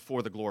come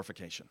before the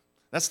glorification.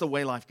 That's the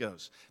way life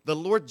goes. The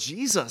Lord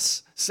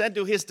Jesus said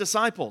to his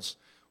disciples,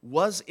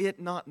 "Was it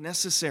not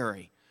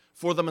necessary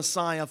for the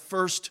Messiah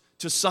first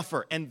to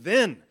suffer and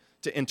then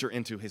to enter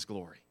into his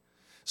glory?"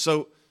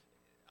 So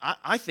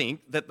I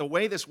think that the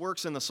way this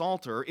works in the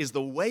Psalter is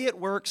the way it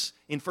works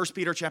in 1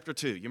 Peter chapter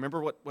 2. You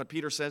remember what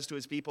Peter says to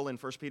his people in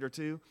 1 Peter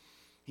 2?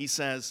 He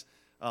says,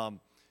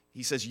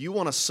 you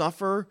want to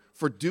suffer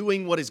for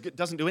doing what is good.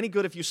 Doesn't do any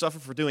good if you suffer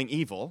for doing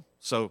evil.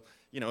 So,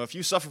 if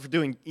you suffer for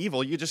doing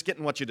evil, you're just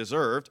getting what you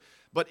deserved.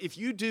 But if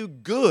you do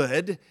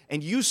good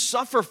and you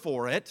suffer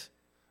for it,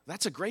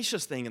 that's a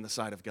gracious thing in the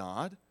sight of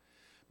God,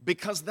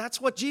 because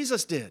that's what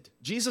Jesus did.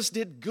 Jesus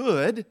did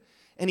good,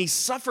 and he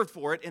suffered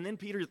for it. And then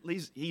Peter,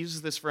 he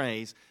uses this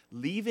phrase,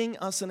 leaving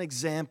us an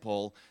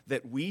example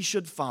that we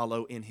should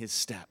follow in his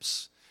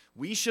steps.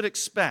 We should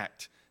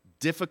expect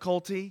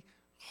difficulty,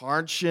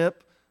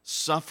 hardship,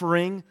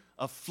 suffering,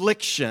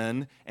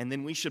 affliction, and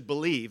then we should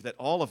believe that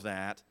all of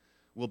that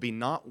will be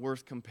not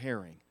worth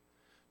comparing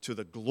to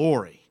the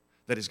glory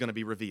that is going to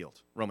be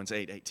revealed. Romans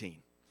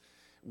 8:18.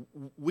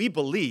 We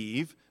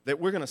believe that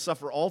we're going to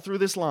suffer all through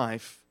this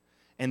life,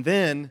 and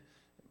then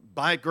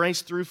by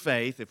grace through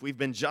faith, if we've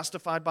been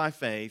justified by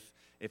faith,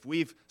 if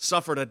we've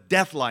suffered a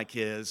death like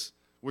his,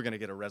 we're going to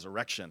get a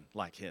resurrection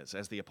like his,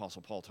 as the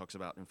Apostle Paul talks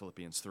about in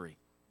Philippians 3.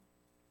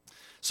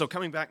 So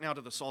coming back now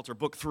to the Psalter,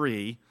 Book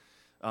 3,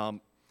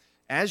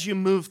 as you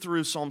move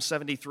through Psalm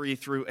 73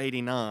 through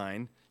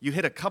 89, you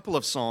hit a couple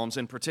of psalms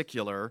in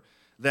particular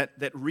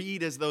that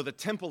read as though the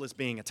temple is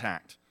being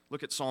attacked.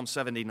 Look at Psalm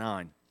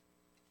 79.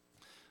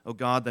 O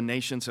God, the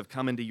nations have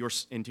come into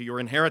your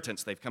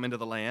inheritance. They've come into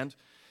the land.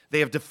 They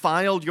have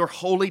defiled your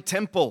holy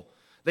temple.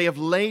 They have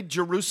laid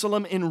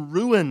Jerusalem in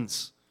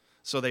ruins.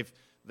 So they've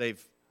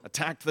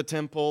attacked the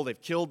temple.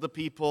 They've killed the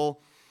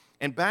people.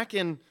 And back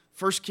in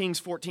 1 Kings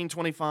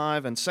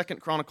 14:25 and 2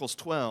 Chronicles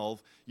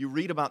 12, you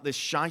read about this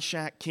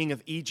Shishak, king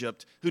of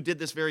Egypt, who did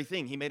this very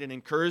thing. He made an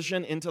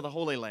incursion into the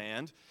Holy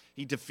Land.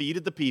 He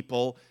defeated the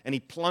people, and he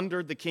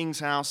plundered the king's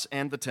house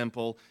and the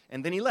temple,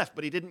 and then he left,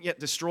 but he didn't yet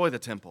destroy the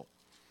temple.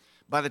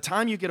 By the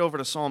time you get over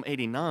to Psalm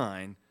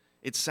 89,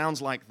 it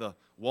sounds like the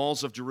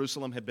walls of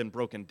Jerusalem have been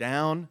broken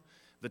down,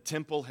 the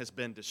temple has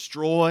been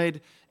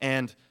destroyed,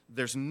 and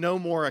there's no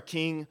more a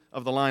king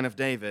of the line of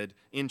David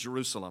in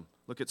Jerusalem.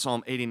 Look at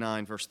Psalm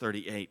 89, verse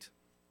 38.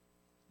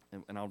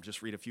 And I'll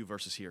just read a few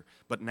verses here.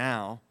 But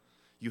now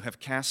you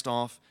have cast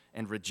off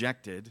and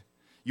rejected.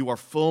 You are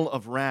full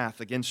of wrath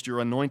against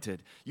your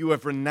anointed. You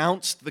have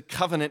renounced the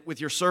covenant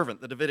with your servant,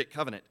 the Davidic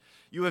covenant.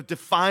 You have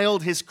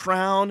defiled his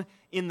crown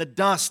in the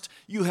dust.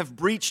 You have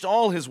breached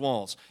all his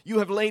walls. You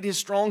have laid his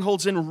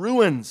strongholds in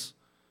ruins.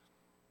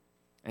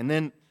 And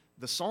then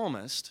the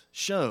psalmist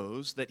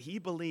shows that he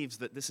believes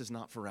that this is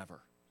not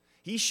forever.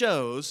 He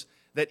shows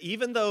that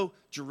even though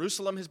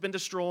Jerusalem has been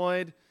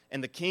destroyed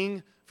and the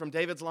king from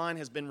David's line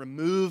has been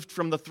removed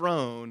from the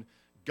throne,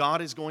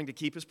 God is going to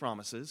keep his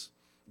promises.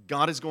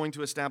 God is going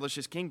to establish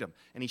his kingdom.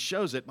 And he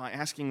shows it by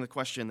asking the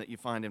question that you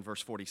find in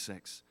verse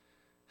 46.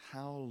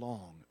 How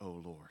long, O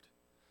Lord,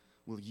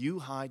 will you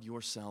hide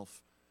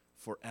yourself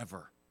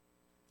forever?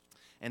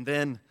 And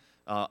then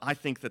I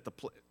think that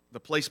the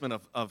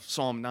placement of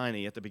Psalm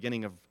 90 at the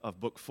beginning of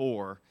Book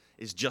 4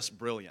 is just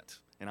brilliant.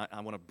 And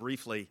I want to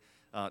briefly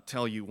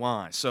tell you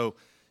why. So,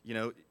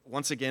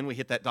 once again, we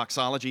hit that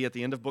doxology at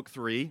the end of Book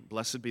 3.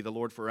 Blessed be the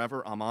Lord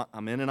forever.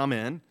 Amen and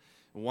amen.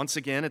 Once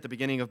again, at the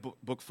beginning of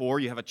Book 4,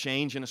 you have a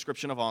change in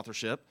ascription of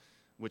authorship,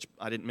 which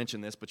I didn't mention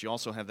this, but you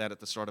also have that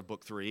at the start of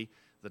Book 3.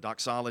 The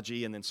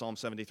doxology, and then Psalm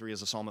 73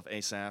 is a psalm of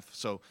Asaph.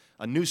 So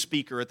a new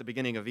speaker at the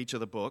beginning of each of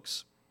the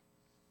books.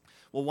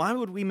 Well, why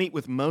would we meet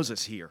with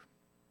Moses here?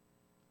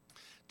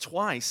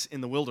 Twice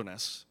in the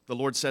wilderness, the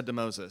Lord said to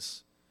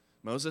Moses,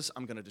 Moses,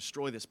 I'm going to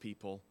destroy this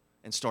people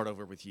and start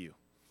over with you.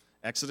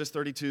 Exodus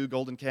 32,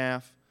 golden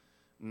calf.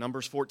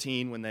 Numbers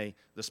 14, when the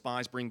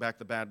spies bring back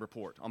the bad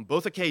report. On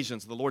both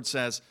occasions, the Lord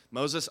says,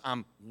 Moses,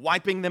 I'm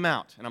wiping them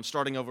out, and I'm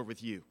starting over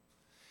with you.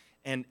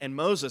 And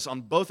Moses, on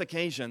both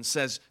occasions,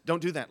 says,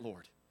 don't do that,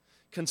 Lord.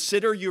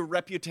 Consider your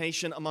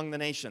reputation among the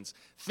nations.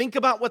 Think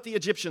about what the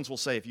Egyptians will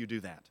say if you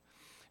do that.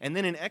 And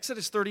then in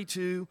Exodus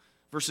 32,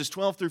 verses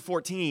 12 through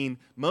 14,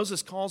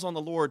 Moses calls on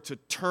the Lord to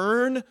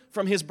turn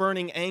from his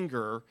burning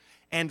anger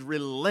and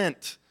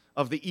relent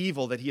of the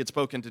evil that he had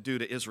spoken to do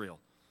to Israel.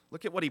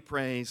 Look at what he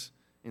prays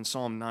in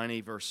Psalm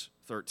 90, verse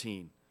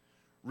 13.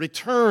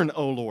 Return,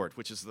 O Lord,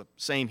 which is the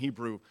same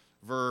Hebrew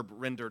verb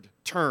rendered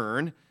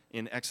turn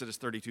in Exodus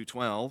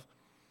 32:12.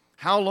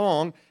 How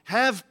long?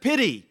 Have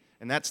pity.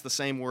 And that's the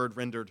same word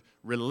rendered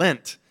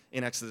relent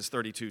in Exodus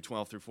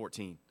 32:12 through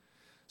 14.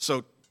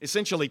 So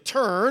essentially,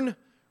 turn,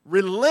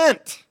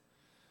 relent,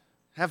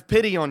 have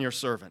pity on your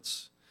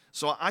servants.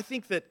 So I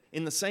think that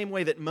in the same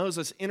way that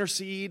Moses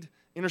interceded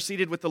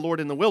with the Lord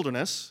in the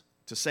wilderness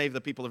to save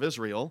the people of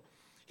Israel,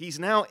 he's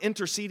now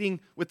interceding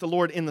with the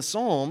Lord in the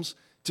Psalms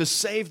to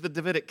save the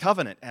Davidic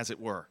covenant, as it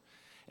were.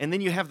 And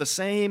then you have the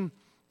same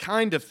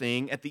kind of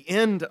thing at the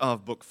end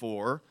of Book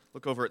 4.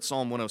 Look over at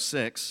Psalm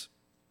 106.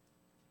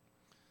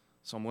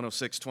 Psalm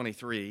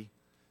 106:23.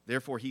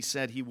 Therefore he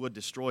said he would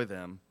destroy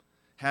them,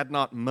 had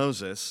not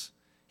Moses,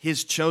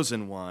 his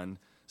chosen one,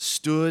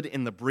 stood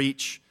in the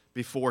breach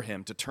before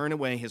him to turn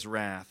away his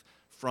wrath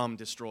from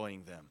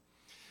destroying them.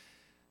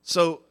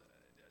 So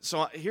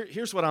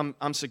here's what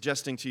I'm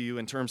suggesting to you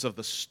in terms of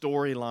the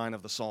storyline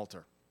of the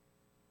Psalter.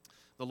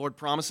 The Lord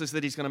promises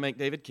that he's going to make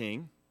David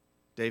king.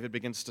 David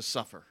begins to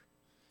suffer.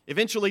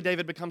 Eventually,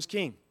 David becomes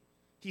king.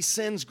 He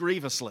sins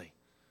grievously,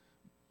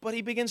 but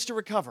he begins to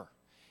recover.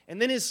 And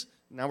then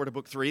now we're to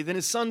Book 3, then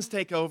his sons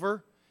take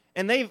over,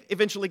 and they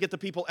eventually get the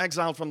people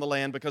exiled from the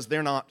land because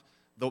they're not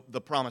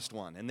the promised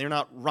one, and they're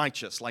not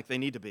righteous like they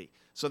need to be.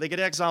 So they get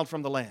exiled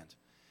from the land.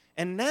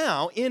 And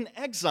now, in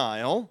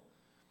exile,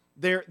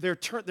 they're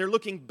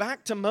looking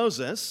back to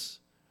Moses,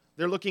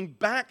 they're looking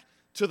back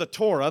to the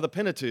Torah, the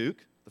Pentateuch,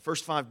 the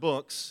first 5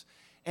 books,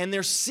 and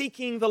they're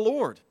seeking the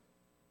Lord.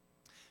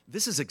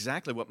 This is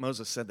exactly what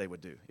Moses said they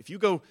would do. If you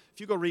go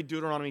read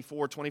Deuteronomy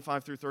 4,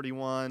 25 through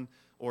 31,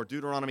 or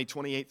Deuteronomy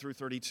 28 through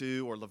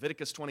 32, or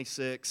Leviticus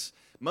 26,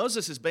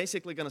 Moses is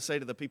basically going to say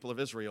to the people of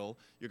Israel,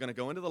 you're going to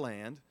go into the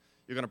land,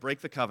 you're going to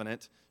break the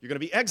covenant, you're going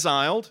to be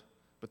exiled,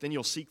 but then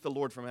you'll seek the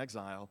Lord from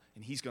exile,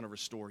 and he's going to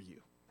restore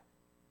you.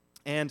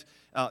 And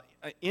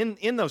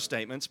in those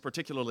statements,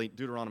 particularly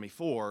Deuteronomy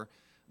 4,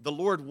 the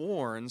Lord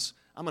warns,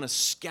 I'm going to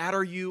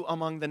scatter you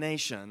among the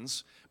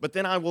nations, but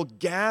then I will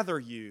gather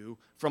you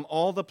from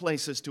all the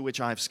places to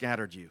which I have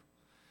scattered you.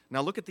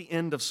 Now look at the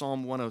end of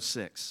Psalm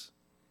 106.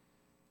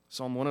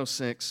 Psalm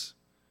 106,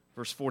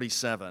 verse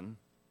 47.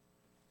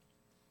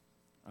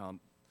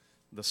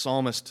 The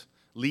psalmist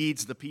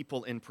leads the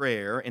people in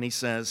prayer, and he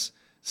says,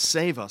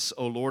 "Save us,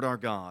 O Lord our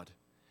God,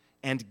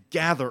 and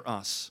gather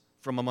us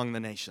from among the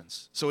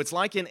nations." So it's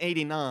like in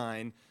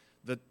 89,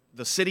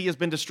 the city has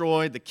been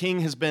destroyed, the king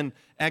has been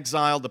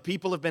exiled, the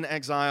people have been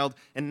exiled,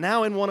 and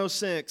now in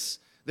 106,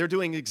 they're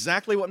doing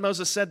exactly what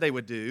Moses said they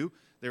would do.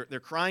 They're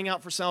crying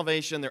out for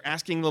salvation. They're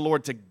asking the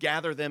Lord to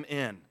gather them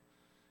in.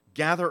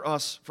 Gather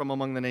us from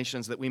among the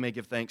nations that we may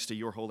give thanks to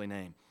your holy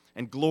name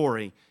and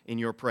glory in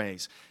your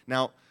praise.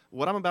 Now,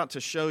 what I'm about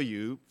to show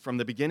you from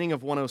the beginning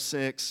of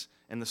 106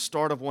 and the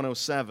start of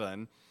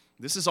 107,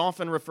 this is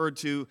often referred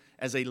to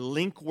as a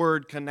link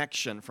word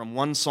connection from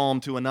one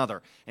psalm to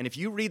another. And if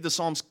you read the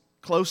Psalms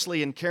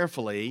closely and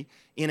carefully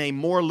in a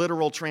more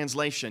literal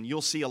translation,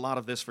 you'll see a lot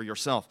of this for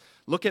yourself.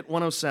 Look at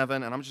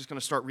 107, and I'm just going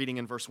to start reading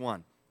in verse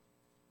 1.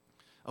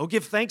 Oh,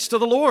 give thanks to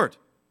the Lord.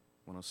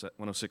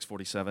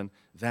 106:47,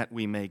 that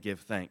we may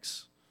give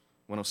thanks.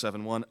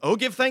 107:1, oh,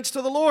 give thanks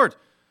to the Lord,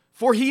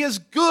 for he is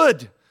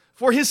good,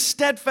 for his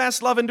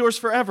steadfast love endures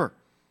forever.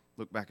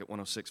 Look back at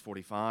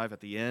 106:45 at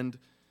the end.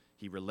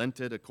 He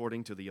relented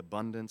according to the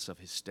abundance of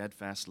his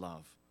steadfast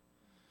love.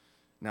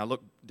 Now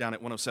look down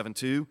at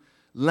 107:2.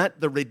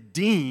 Let the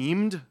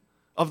redeemed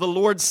of the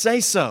Lord say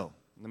so.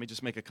 Let me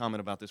just make a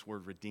comment about this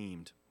word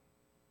redeemed.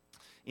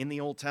 In the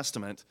Old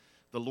Testament,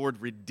 the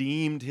Lord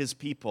redeemed his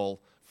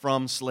people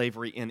from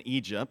slavery in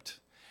Egypt.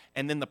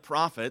 And then the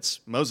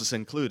prophets, Moses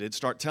included,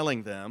 start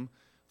telling them,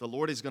 the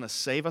Lord is going to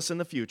save us in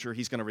the future.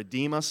 He's going to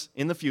redeem us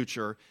in the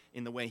future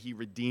in the way he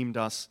redeemed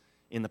us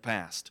in the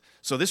past.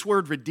 So this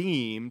word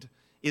redeemed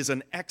is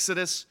an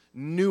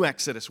New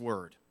Exodus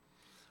word.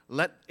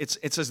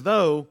 It's as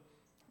though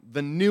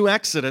the new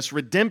Exodus,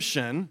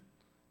 redemption,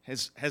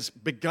 has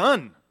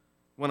begun.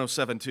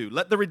 107:2.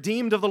 Let the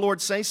redeemed of the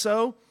Lord say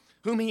so,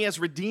 whom he has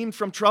redeemed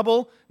from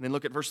trouble. And then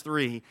look at verse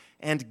 3,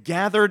 and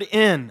gathered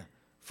in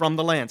from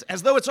the lands,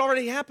 as though it's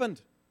already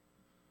happened.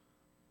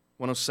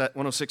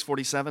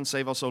 106:47,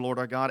 save us, O Lord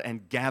our God,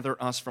 and gather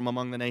us from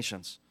among the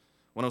nations.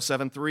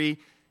 107:3,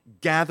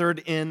 gathered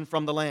in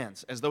from the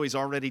lands, as though he's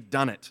already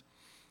done it.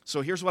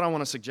 So here's what I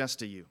want to suggest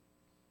to you.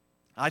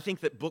 I think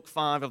that Book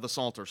 5 of the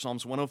Psalter,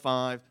 Psalms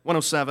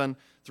 107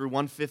 through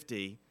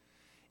 150,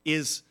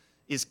 is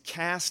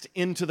cast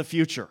into the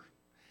future,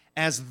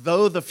 as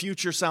though the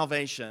future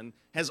salvation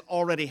has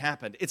already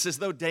happened. It's as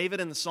though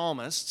David and the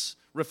psalmists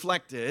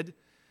reflected,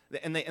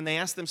 and they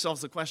asked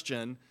themselves the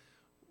question,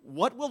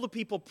 what will the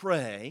people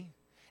pray,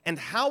 and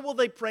how will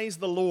they praise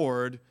the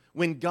Lord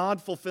when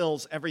God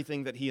fulfills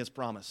everything that he has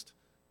promised?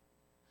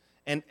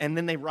 And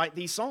then they write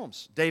these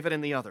psalms, David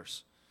and the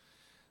others.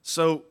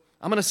 So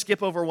I'm going to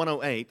skip over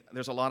 108.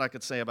 There's a lot I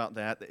could say about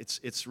that.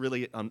 It's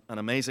really an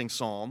amazing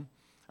psalm.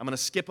 I'm going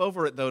to skip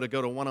over it, though, to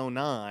go to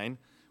 109,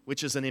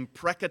 which is an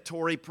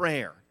imprecatory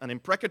prayer. An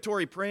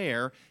imprecatory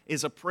prayer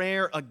is a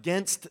prayer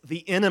against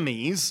the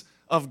enemies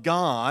of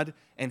God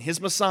and his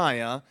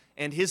Messiah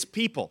and his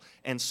people.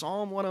 And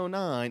Psalm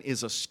 109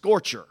 is a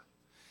scorcher.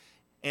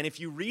 And if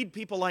you read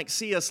people like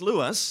C.S.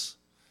 Lewis,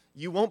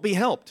 you won't be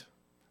helped.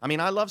 I mean,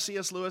 I love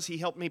C.S. Lewis. He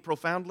helped me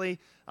profoundly.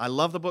 I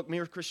love the book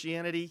Mere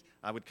Christianity.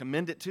 I would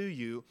commend it to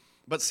you.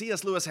 But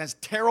C.S. Lewis has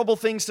terrible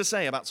things to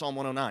say about Psalm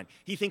 109.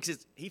 He thinks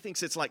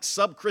it's like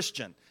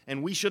sub-Christian,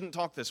 and we shouldn't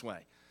talk this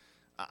way.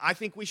 I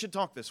think we should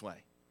talk this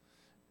way.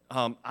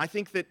 I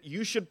think that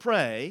you should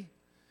pray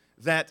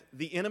that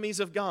the enemies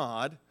of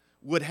God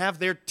would have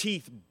their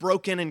teeth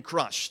broken and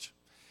crushed.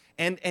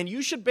 And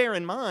you should bear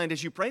in mind,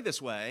 as you pray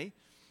this way,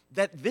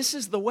 that this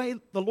is the way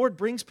the Lord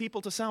brings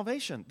people to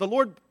salvation. The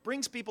Lord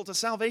brings people to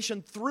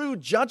salvation through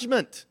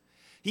judgment.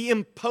 He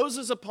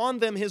imposes upon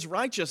them his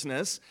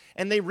righteousness,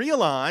 and they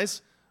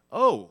realize,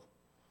 oh,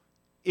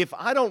 if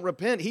I don't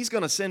repent, he's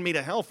going to send me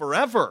to hell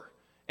forever,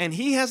 and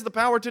he has the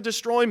power to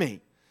destroy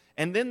me.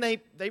 And then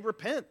they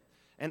repent,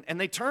 and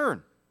they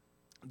turn.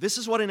 This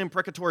is what an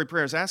imprecatory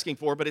prayer is asking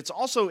for, but it's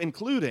also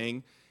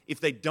including, if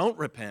they don't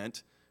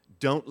repent,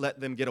 don't let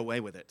them get away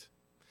with it.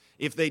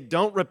 If they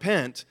don't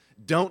repent,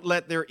 don't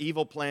let their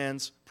evil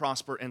plans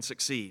prosper and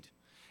succeed.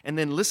 And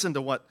then listen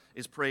to what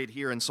is prayed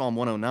here in Psalm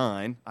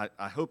 109.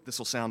 I hope this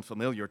will sound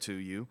familiar to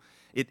you.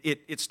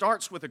 It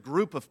starts with a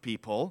group of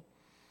people.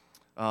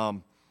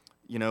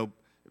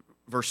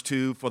 Verse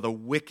 2, for the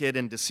wicked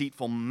and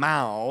deceitful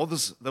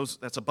mouths,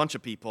 that's a bunch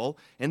of people.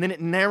 And then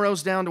it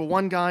narrows down to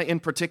one guy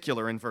in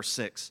particular in verse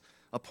 6.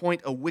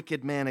 Appoint a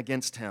wicked man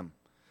against him.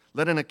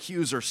 Let an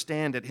accuser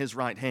stand at his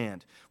right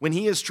hand. When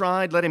he is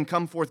tried, let him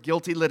come forth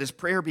guilty. Let his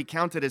prayer be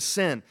counted as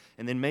sin.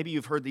 And then maybe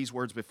you've heard these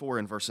words before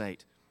in verse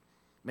 8.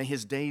 May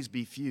his days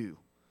be few.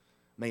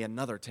 May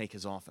another take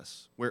his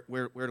office. Where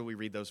do we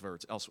read those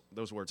words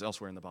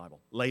elsewhere in the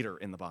Bible? Later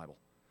in the Bible.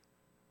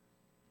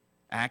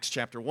 Acts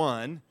chapter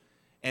 1.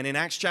 And in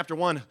Acts chapter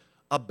 1,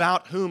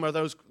 About whom are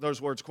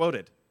those words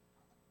quoted?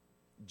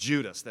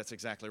 Judas, that's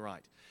exactly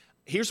right.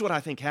 Here's what I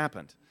think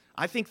happened.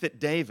 I think that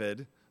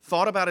David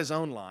thought about his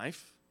own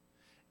life,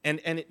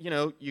 and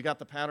you got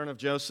the pattern of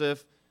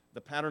Joseph,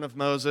 the pattern of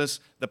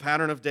Moses, the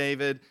pattern of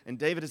David, and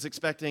David is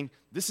expecting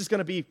this is going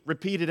to be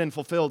repeated and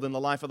fulfilled in the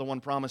life of the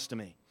one promised to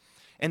me.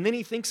 And then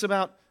he thinks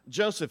about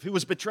Joseph, who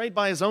was betrayed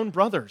by his own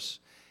brothers.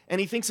 And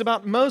he thinks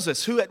about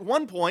Moses, who at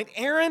one point,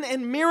 Aaron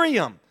and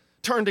Miriam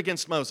turned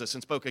against Moses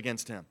and spoke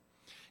against him.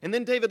 And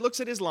then David looks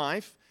at his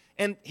life,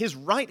 and his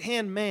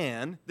right-hand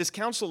man, this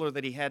counselor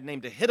that he had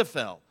named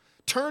Ahithophel,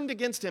 turned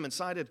against him and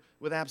sided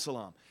with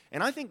Absalom.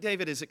 And I think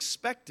David is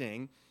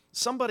expecting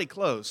somebody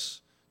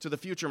close to the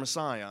future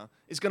Messiah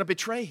is going to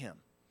betray him.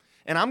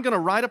 And I'm going to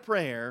write a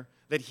prayer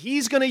that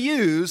he's going to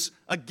use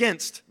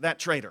against that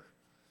traitor.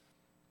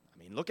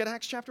 I mean, look at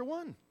Acts chapter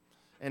 1.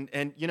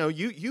 And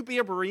you be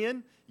a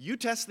Berean, you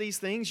test these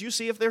things, you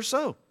see if they're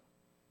so.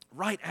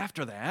 Right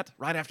after that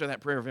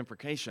prayer of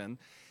imprecation,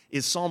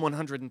 is Psalm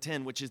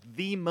 110, which is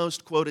the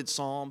most quoted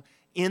psalm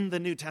in the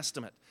New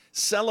Testament,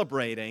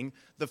 celebrating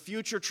the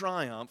future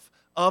triumph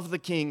of the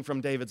king from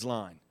David's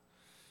line.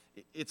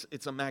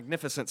 It's a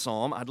magnificent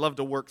psalm. I'd love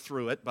to work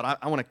through it, but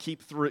I want to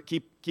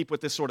keep with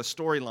this sort of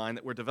storyline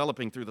that we're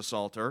developing through the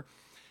Psalter.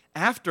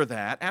 After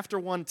that, after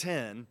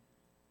 110,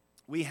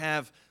 we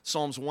have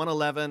Psalms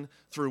 111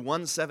 through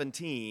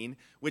 117,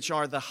 which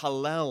are the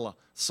Hallel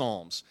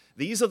Psalms.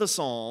 These are the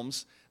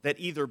Psalms that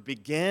either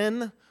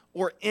begin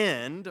or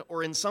end,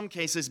 or in some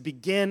cases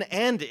begin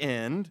and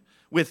end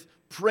with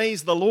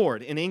praise the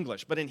Lord in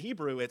English. But in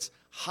Hebrew, it's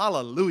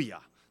hallelujah.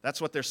 That's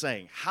what they're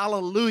saying.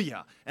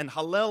 Hallelujah. And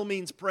Hallel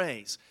means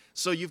praise.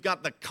 So you've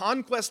got the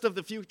conquest of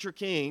the future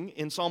king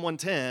in Psalm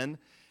 110,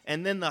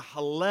 and then the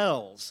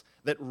Hallels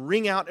that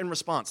ring out in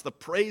response, the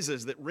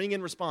praises that ring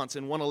in response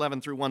in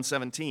 111 through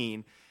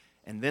 117,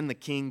 and then the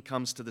king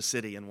comes to the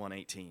city in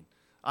 118.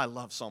 I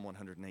love Psalm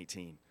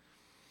 118.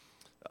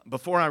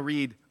 Before I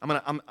read,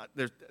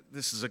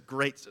 this is a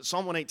great,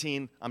 Psalm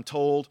 118, I'm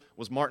told,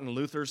 was Martin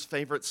Luther's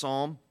favorite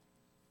psalm.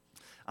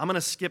 I'm going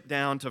to skip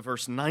down to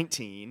verse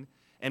 19,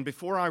 and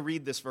before I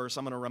read this verse,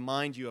 I'm going to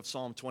remind you of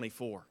Psalm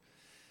 24.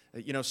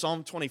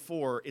 Psalm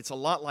 24, it's a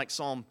lot like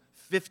Psalm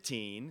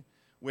 15,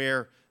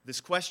 where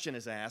this question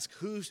is asked,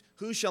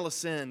 who shall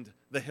ascend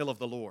the hill of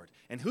the Lord?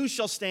 And who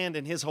shall stand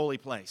in his holy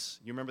place?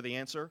 You remember the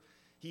answer?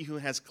 He who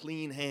has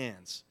clean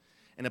hands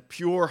and a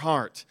pure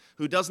heart,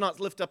 who does not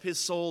lift up his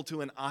soul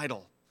to an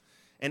idol.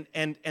 And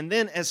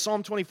then as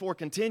Psalm 24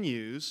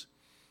 continues,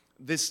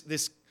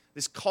 this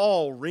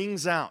call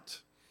rings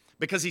out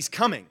because he's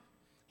coming.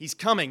 He's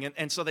coming.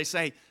 And so they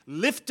say,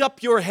 lift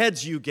up your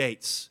heads, you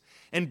gates,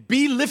 and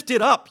be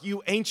lifted up,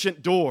 you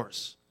ancient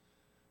doors,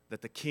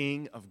 that the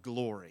King of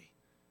glory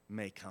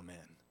may come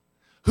in.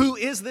 Who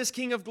is this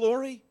King of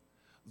glory?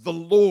 The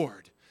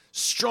Lord,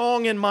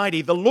 strong and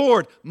mighty. The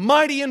Lord,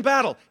 mighty in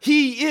battle.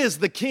 He is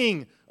the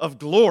King of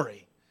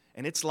glory.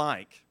 And it's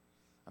like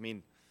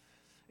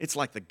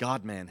the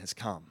God-man has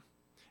come.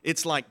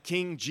 It's like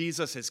King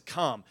Jesus has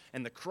come,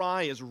 and the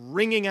cry is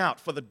ringing out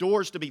for the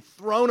doors to be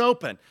thrown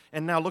open.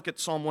 And now look at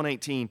Psalm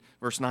 118,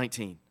 verse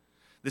 19.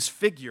 This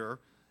figure,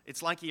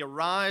 it's like he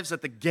arrives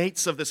at the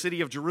gates of the city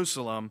of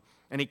Jerusalem,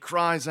 and he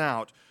cries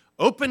out,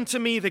 "Open to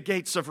me the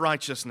gates of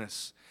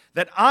righteousness,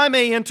 that I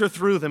may enter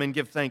through them and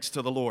give thanks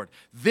to the Lord.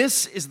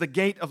 This is the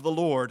gate of the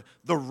Lord,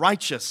 the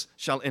righteous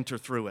shall enter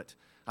through it.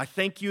 I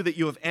thank you that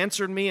you have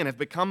answered me and have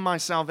become my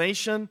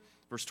salvation."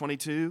 Verse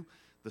 22,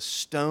 the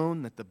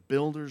stone that the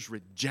builders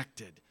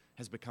rejected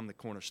has become the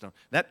cornerstone.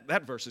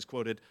 That verse is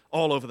quoted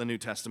all over the New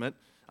Testament.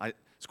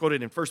 It's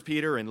quoted in 1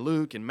 Peter and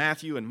Luke and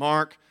Matthew and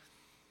Mark.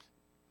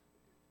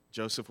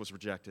 Joseph was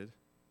rejected,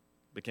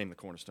 became the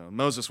cornerstone.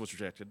 Moses was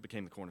rejected,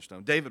 became the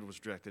cornerstone. David was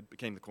rejected,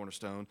 became the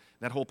cornerstone.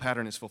 That whole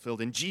pattern is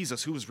fulfilled in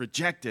Jesus, who was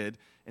rejected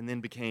and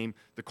then became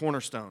the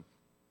cornerstone.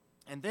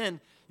 And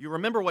then you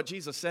remember what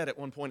Jesus said at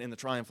one point in the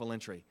triumphal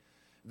entry.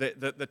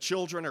 The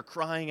children are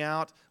crying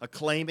out,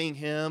 acclaiming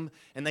him,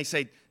 and they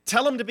say,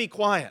 "Tell them to be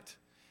quiet."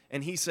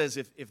 And he says,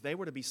 if they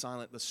were to be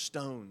silent, the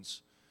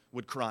stones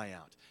would cry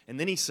out. And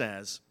then he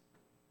says,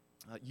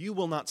 "You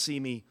will not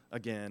see me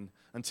again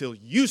until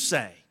you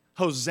say,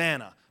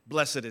 Hosanna,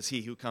 blessed is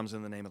he who comes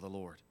in the name of the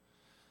Lord."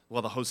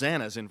 Well, the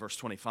Hosanna is in verse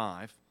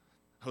 25.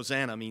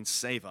 Hosanna means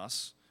save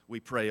us.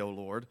 We pray, O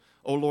Lord.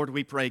 O Lord,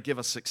 we pray, give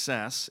us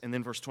success. And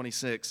then verse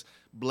 26,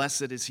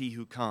 blessed is he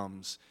who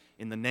comes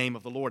in the name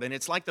of the Lord. And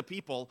it's like the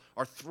people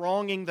are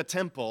thronging the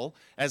temple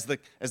as the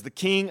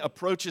king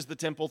approaches the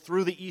temple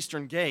through the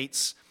eastern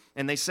gates.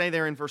 And they say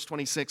there in verse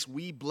 26,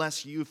 we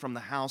bless you from the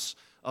house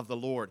of the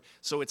Lord.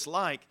 So it's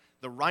like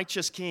the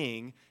righteous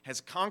king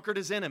has conquered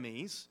his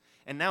enemies,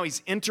 and now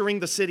he's entering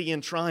the city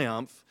in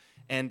triumph.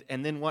 And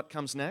then what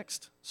comes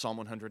next? Psalm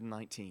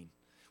 119,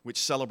 which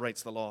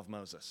celebrates the law of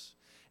Moses.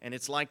 And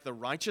it's like the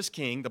righteous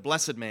king, the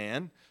blessed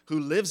man,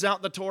 who lives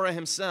out the Torah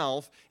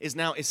himself, is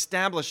now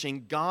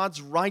establishing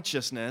God's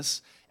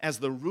righteousness as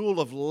the rule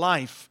of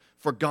life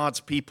for God's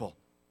people.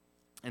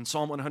 And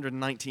Psalm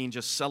 119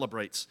 just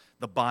celebrates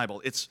the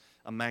Bible. It's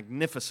a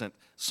magnificent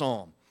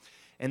psalm.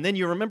 And then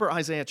you remember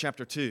Isaiah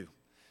chapter 2.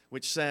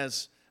 which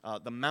says,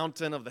 the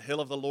mountain of the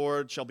hill of the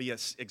Lord shall be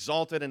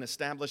exalted and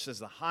established as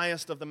the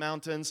highest of the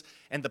mountains,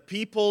 and the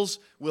peoples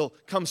will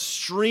come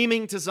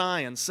streaming to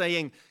Zion,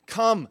 saying,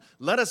 "Come,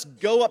 let us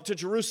go up to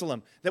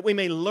Jerusalem, that we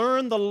may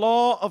learn the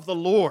law of the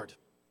Lord."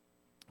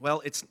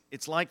 Well,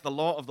 it's like the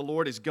law of the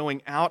Lord is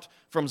going out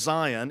from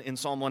Zion in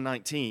Psalm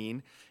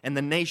 119, and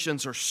the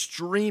nations are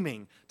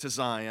streaming to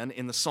Zion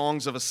in the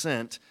songs of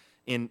ascent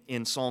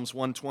in Psalms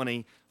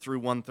 120 through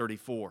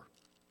 134.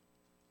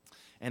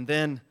 And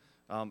then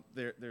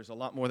there's a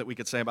lot more that we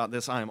could say about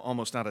this. I am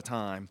almost out of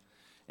time.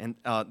 And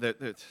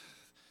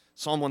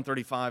Psalm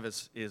 135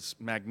 is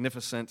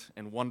magnificent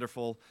and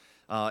wonderful.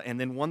 And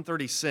then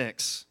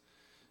 136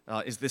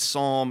 is this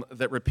psalm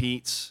that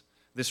repeats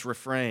this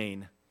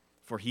refrain,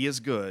 "For he is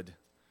good,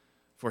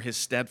 for his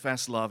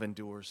steadfast love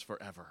endures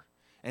forever."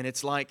 And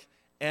it's like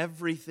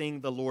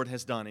everything the Lord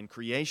has done in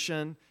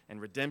creation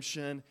and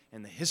redemption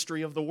and the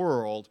history of the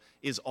world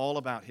is all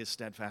about his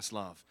steadfast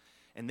love.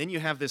 And then you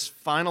have this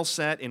final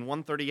set in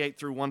 138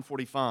 through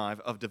 145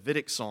 of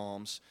Davidic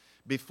Psalms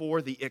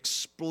before the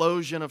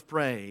explosion of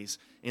praise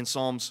in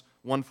Psalms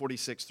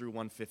 146 through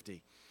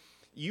 150.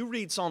 You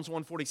read Psalms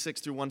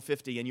 146 through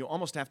 150 and you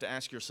almost have to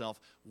ask yourself,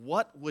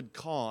 what would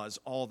cause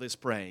all this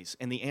praise?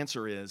 And the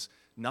answer is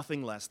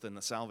nothing less than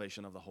the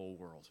salvation of the whole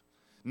world.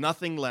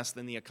 Nothing less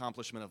than the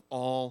accomplishment of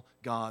all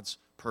God's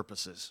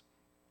purposes.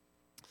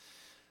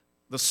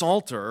 The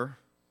Psalter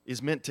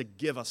is meant to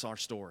give us our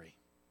story.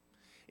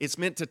 It's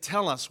meant to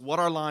tell us what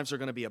our lives are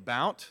going to be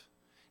about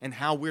and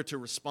how we're to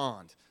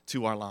respond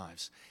to our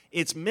lives.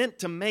 It's meant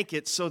to make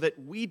it so that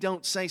we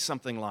don't say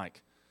something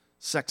like,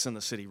 "Sex and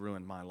the City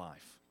ruined my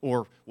life,"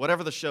 or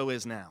whatever the show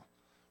is now.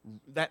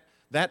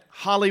 That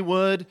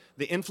Hollywood,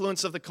 the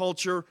influence of the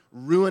culture,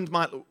 ruined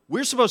my...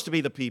 We're supposed to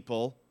be the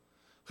people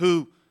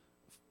who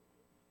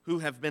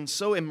have been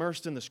so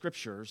immersed in the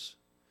Scriptures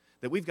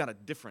that we've got a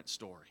different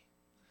story.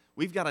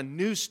 We've got a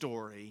new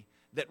story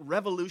that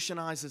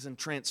revolutionizes and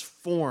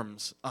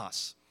transforms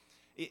us.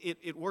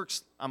 It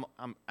works. I'm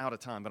out of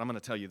time, but I'm going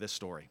to tell you this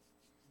story.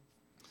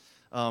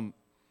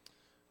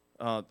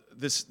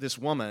 This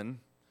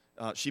woman,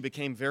 she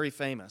became very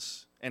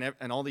famous,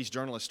 and all these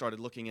journalists started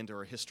looking into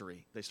her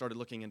history. They started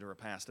looking into her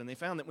past, and they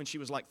found that when she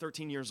was like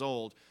 13 years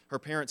old, her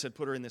parents had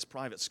put her in this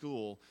private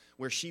school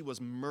where she was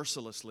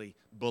mercilessly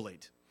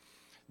bullied.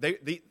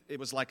 It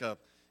was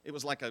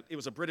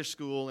a British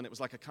school, and it was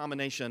like a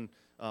combination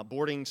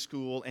boarding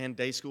school and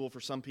day school for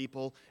some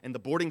people. And the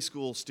boarding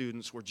school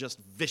students were just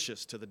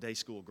vicious to the day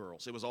school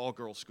girls. It was all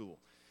girls' school.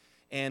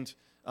 And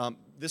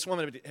this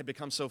woman had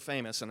become so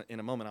famous, and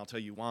in a moment I'll tell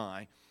you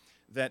why,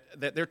 that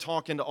they're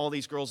talking to all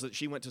these girls that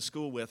she went to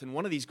school with. And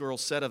one of these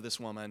girls said of this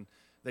woman,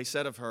 they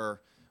said of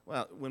her,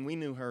 well, when we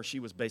knew her, she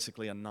was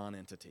basically a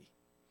non-entity.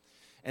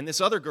 And this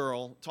other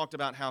girl talked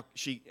about how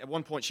at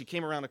one point she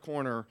came around a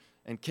corner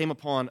and came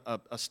upon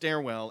a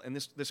stairwell, and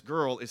this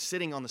girl is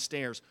sitting on the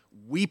stairs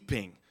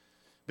weeping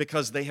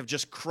because they have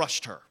just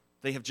crushed her.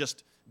 They have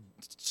just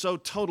so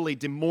totally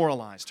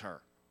demoralized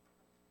her.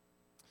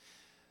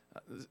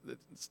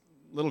 This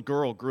little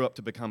girl grew up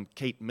to become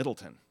Kate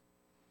Middleton,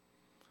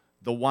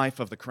 the wife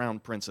of the Crown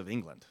Prince of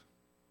England.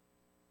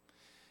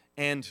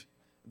 And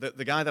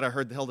the guy that I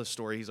heard tell this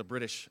story, he's a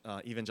British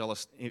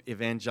evangelist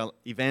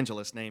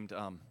named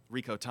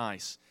Rico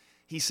Tice.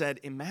 He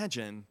said,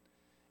 imagine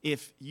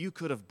if you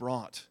could have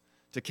brought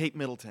to Kate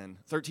Middleton,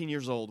 13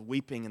 years old,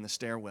 weeping in the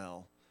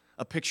stairwell,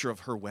 a picture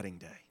of her wedding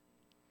day.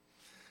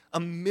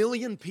 1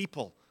 million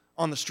people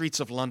on the streets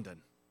of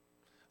London,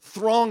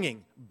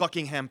 thronging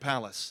Buckingham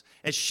Palace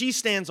as she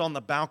stands on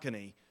the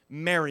balcony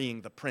marrying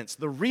the prince,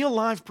 the real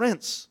live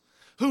prince,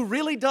 who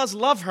really does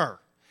love her.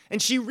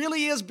 And she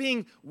really is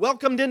being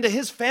welcomed into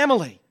his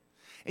family.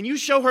 And you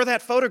show her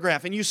that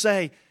photograph and you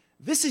say,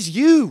 this is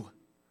you.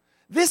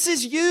 This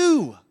is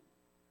you.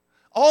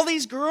 All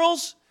these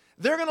girls,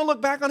 they're going to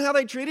look back on how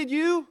they treated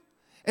you,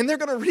 and they're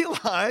going to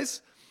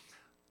realize,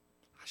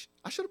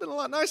 I should have been a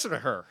lot nicer to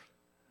her.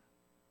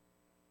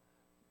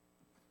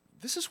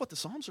 This is what the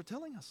Psalms are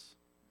telling us.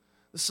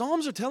 The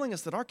Psalms are telling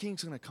us that our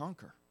King's going to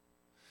conquer.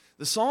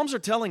 The Psalms are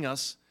telling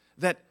us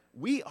that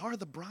we are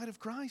the bride of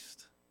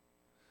Christ.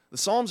 The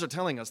Psalms are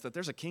telling us that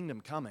there's a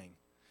kingdom coming,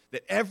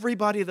 that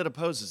everybody that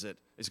opposes it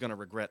is going to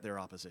regret their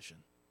opposition.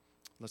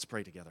 Let's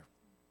pray together.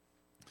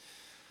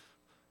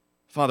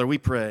 Father, we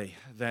pray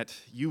that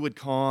you would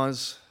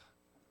cause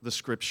the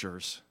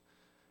Scriptures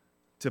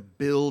to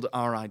build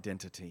our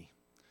identity,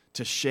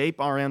 to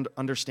shape our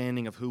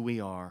understanding of who we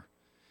are,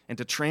 and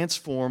to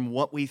transform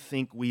what we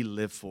think we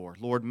live for.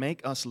 Lord,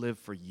 make us live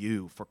for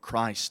you, for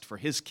Christ, for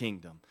his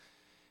kingdom,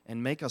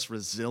 and make us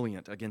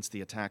resilient against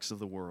the attacks of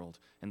the world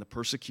and the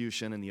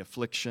persecution and the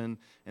affliction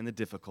and the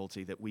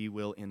difficulty that we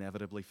will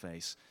inevitably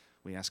face.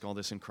 We ask all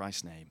this in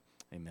Christ's name.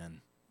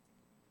 Amen.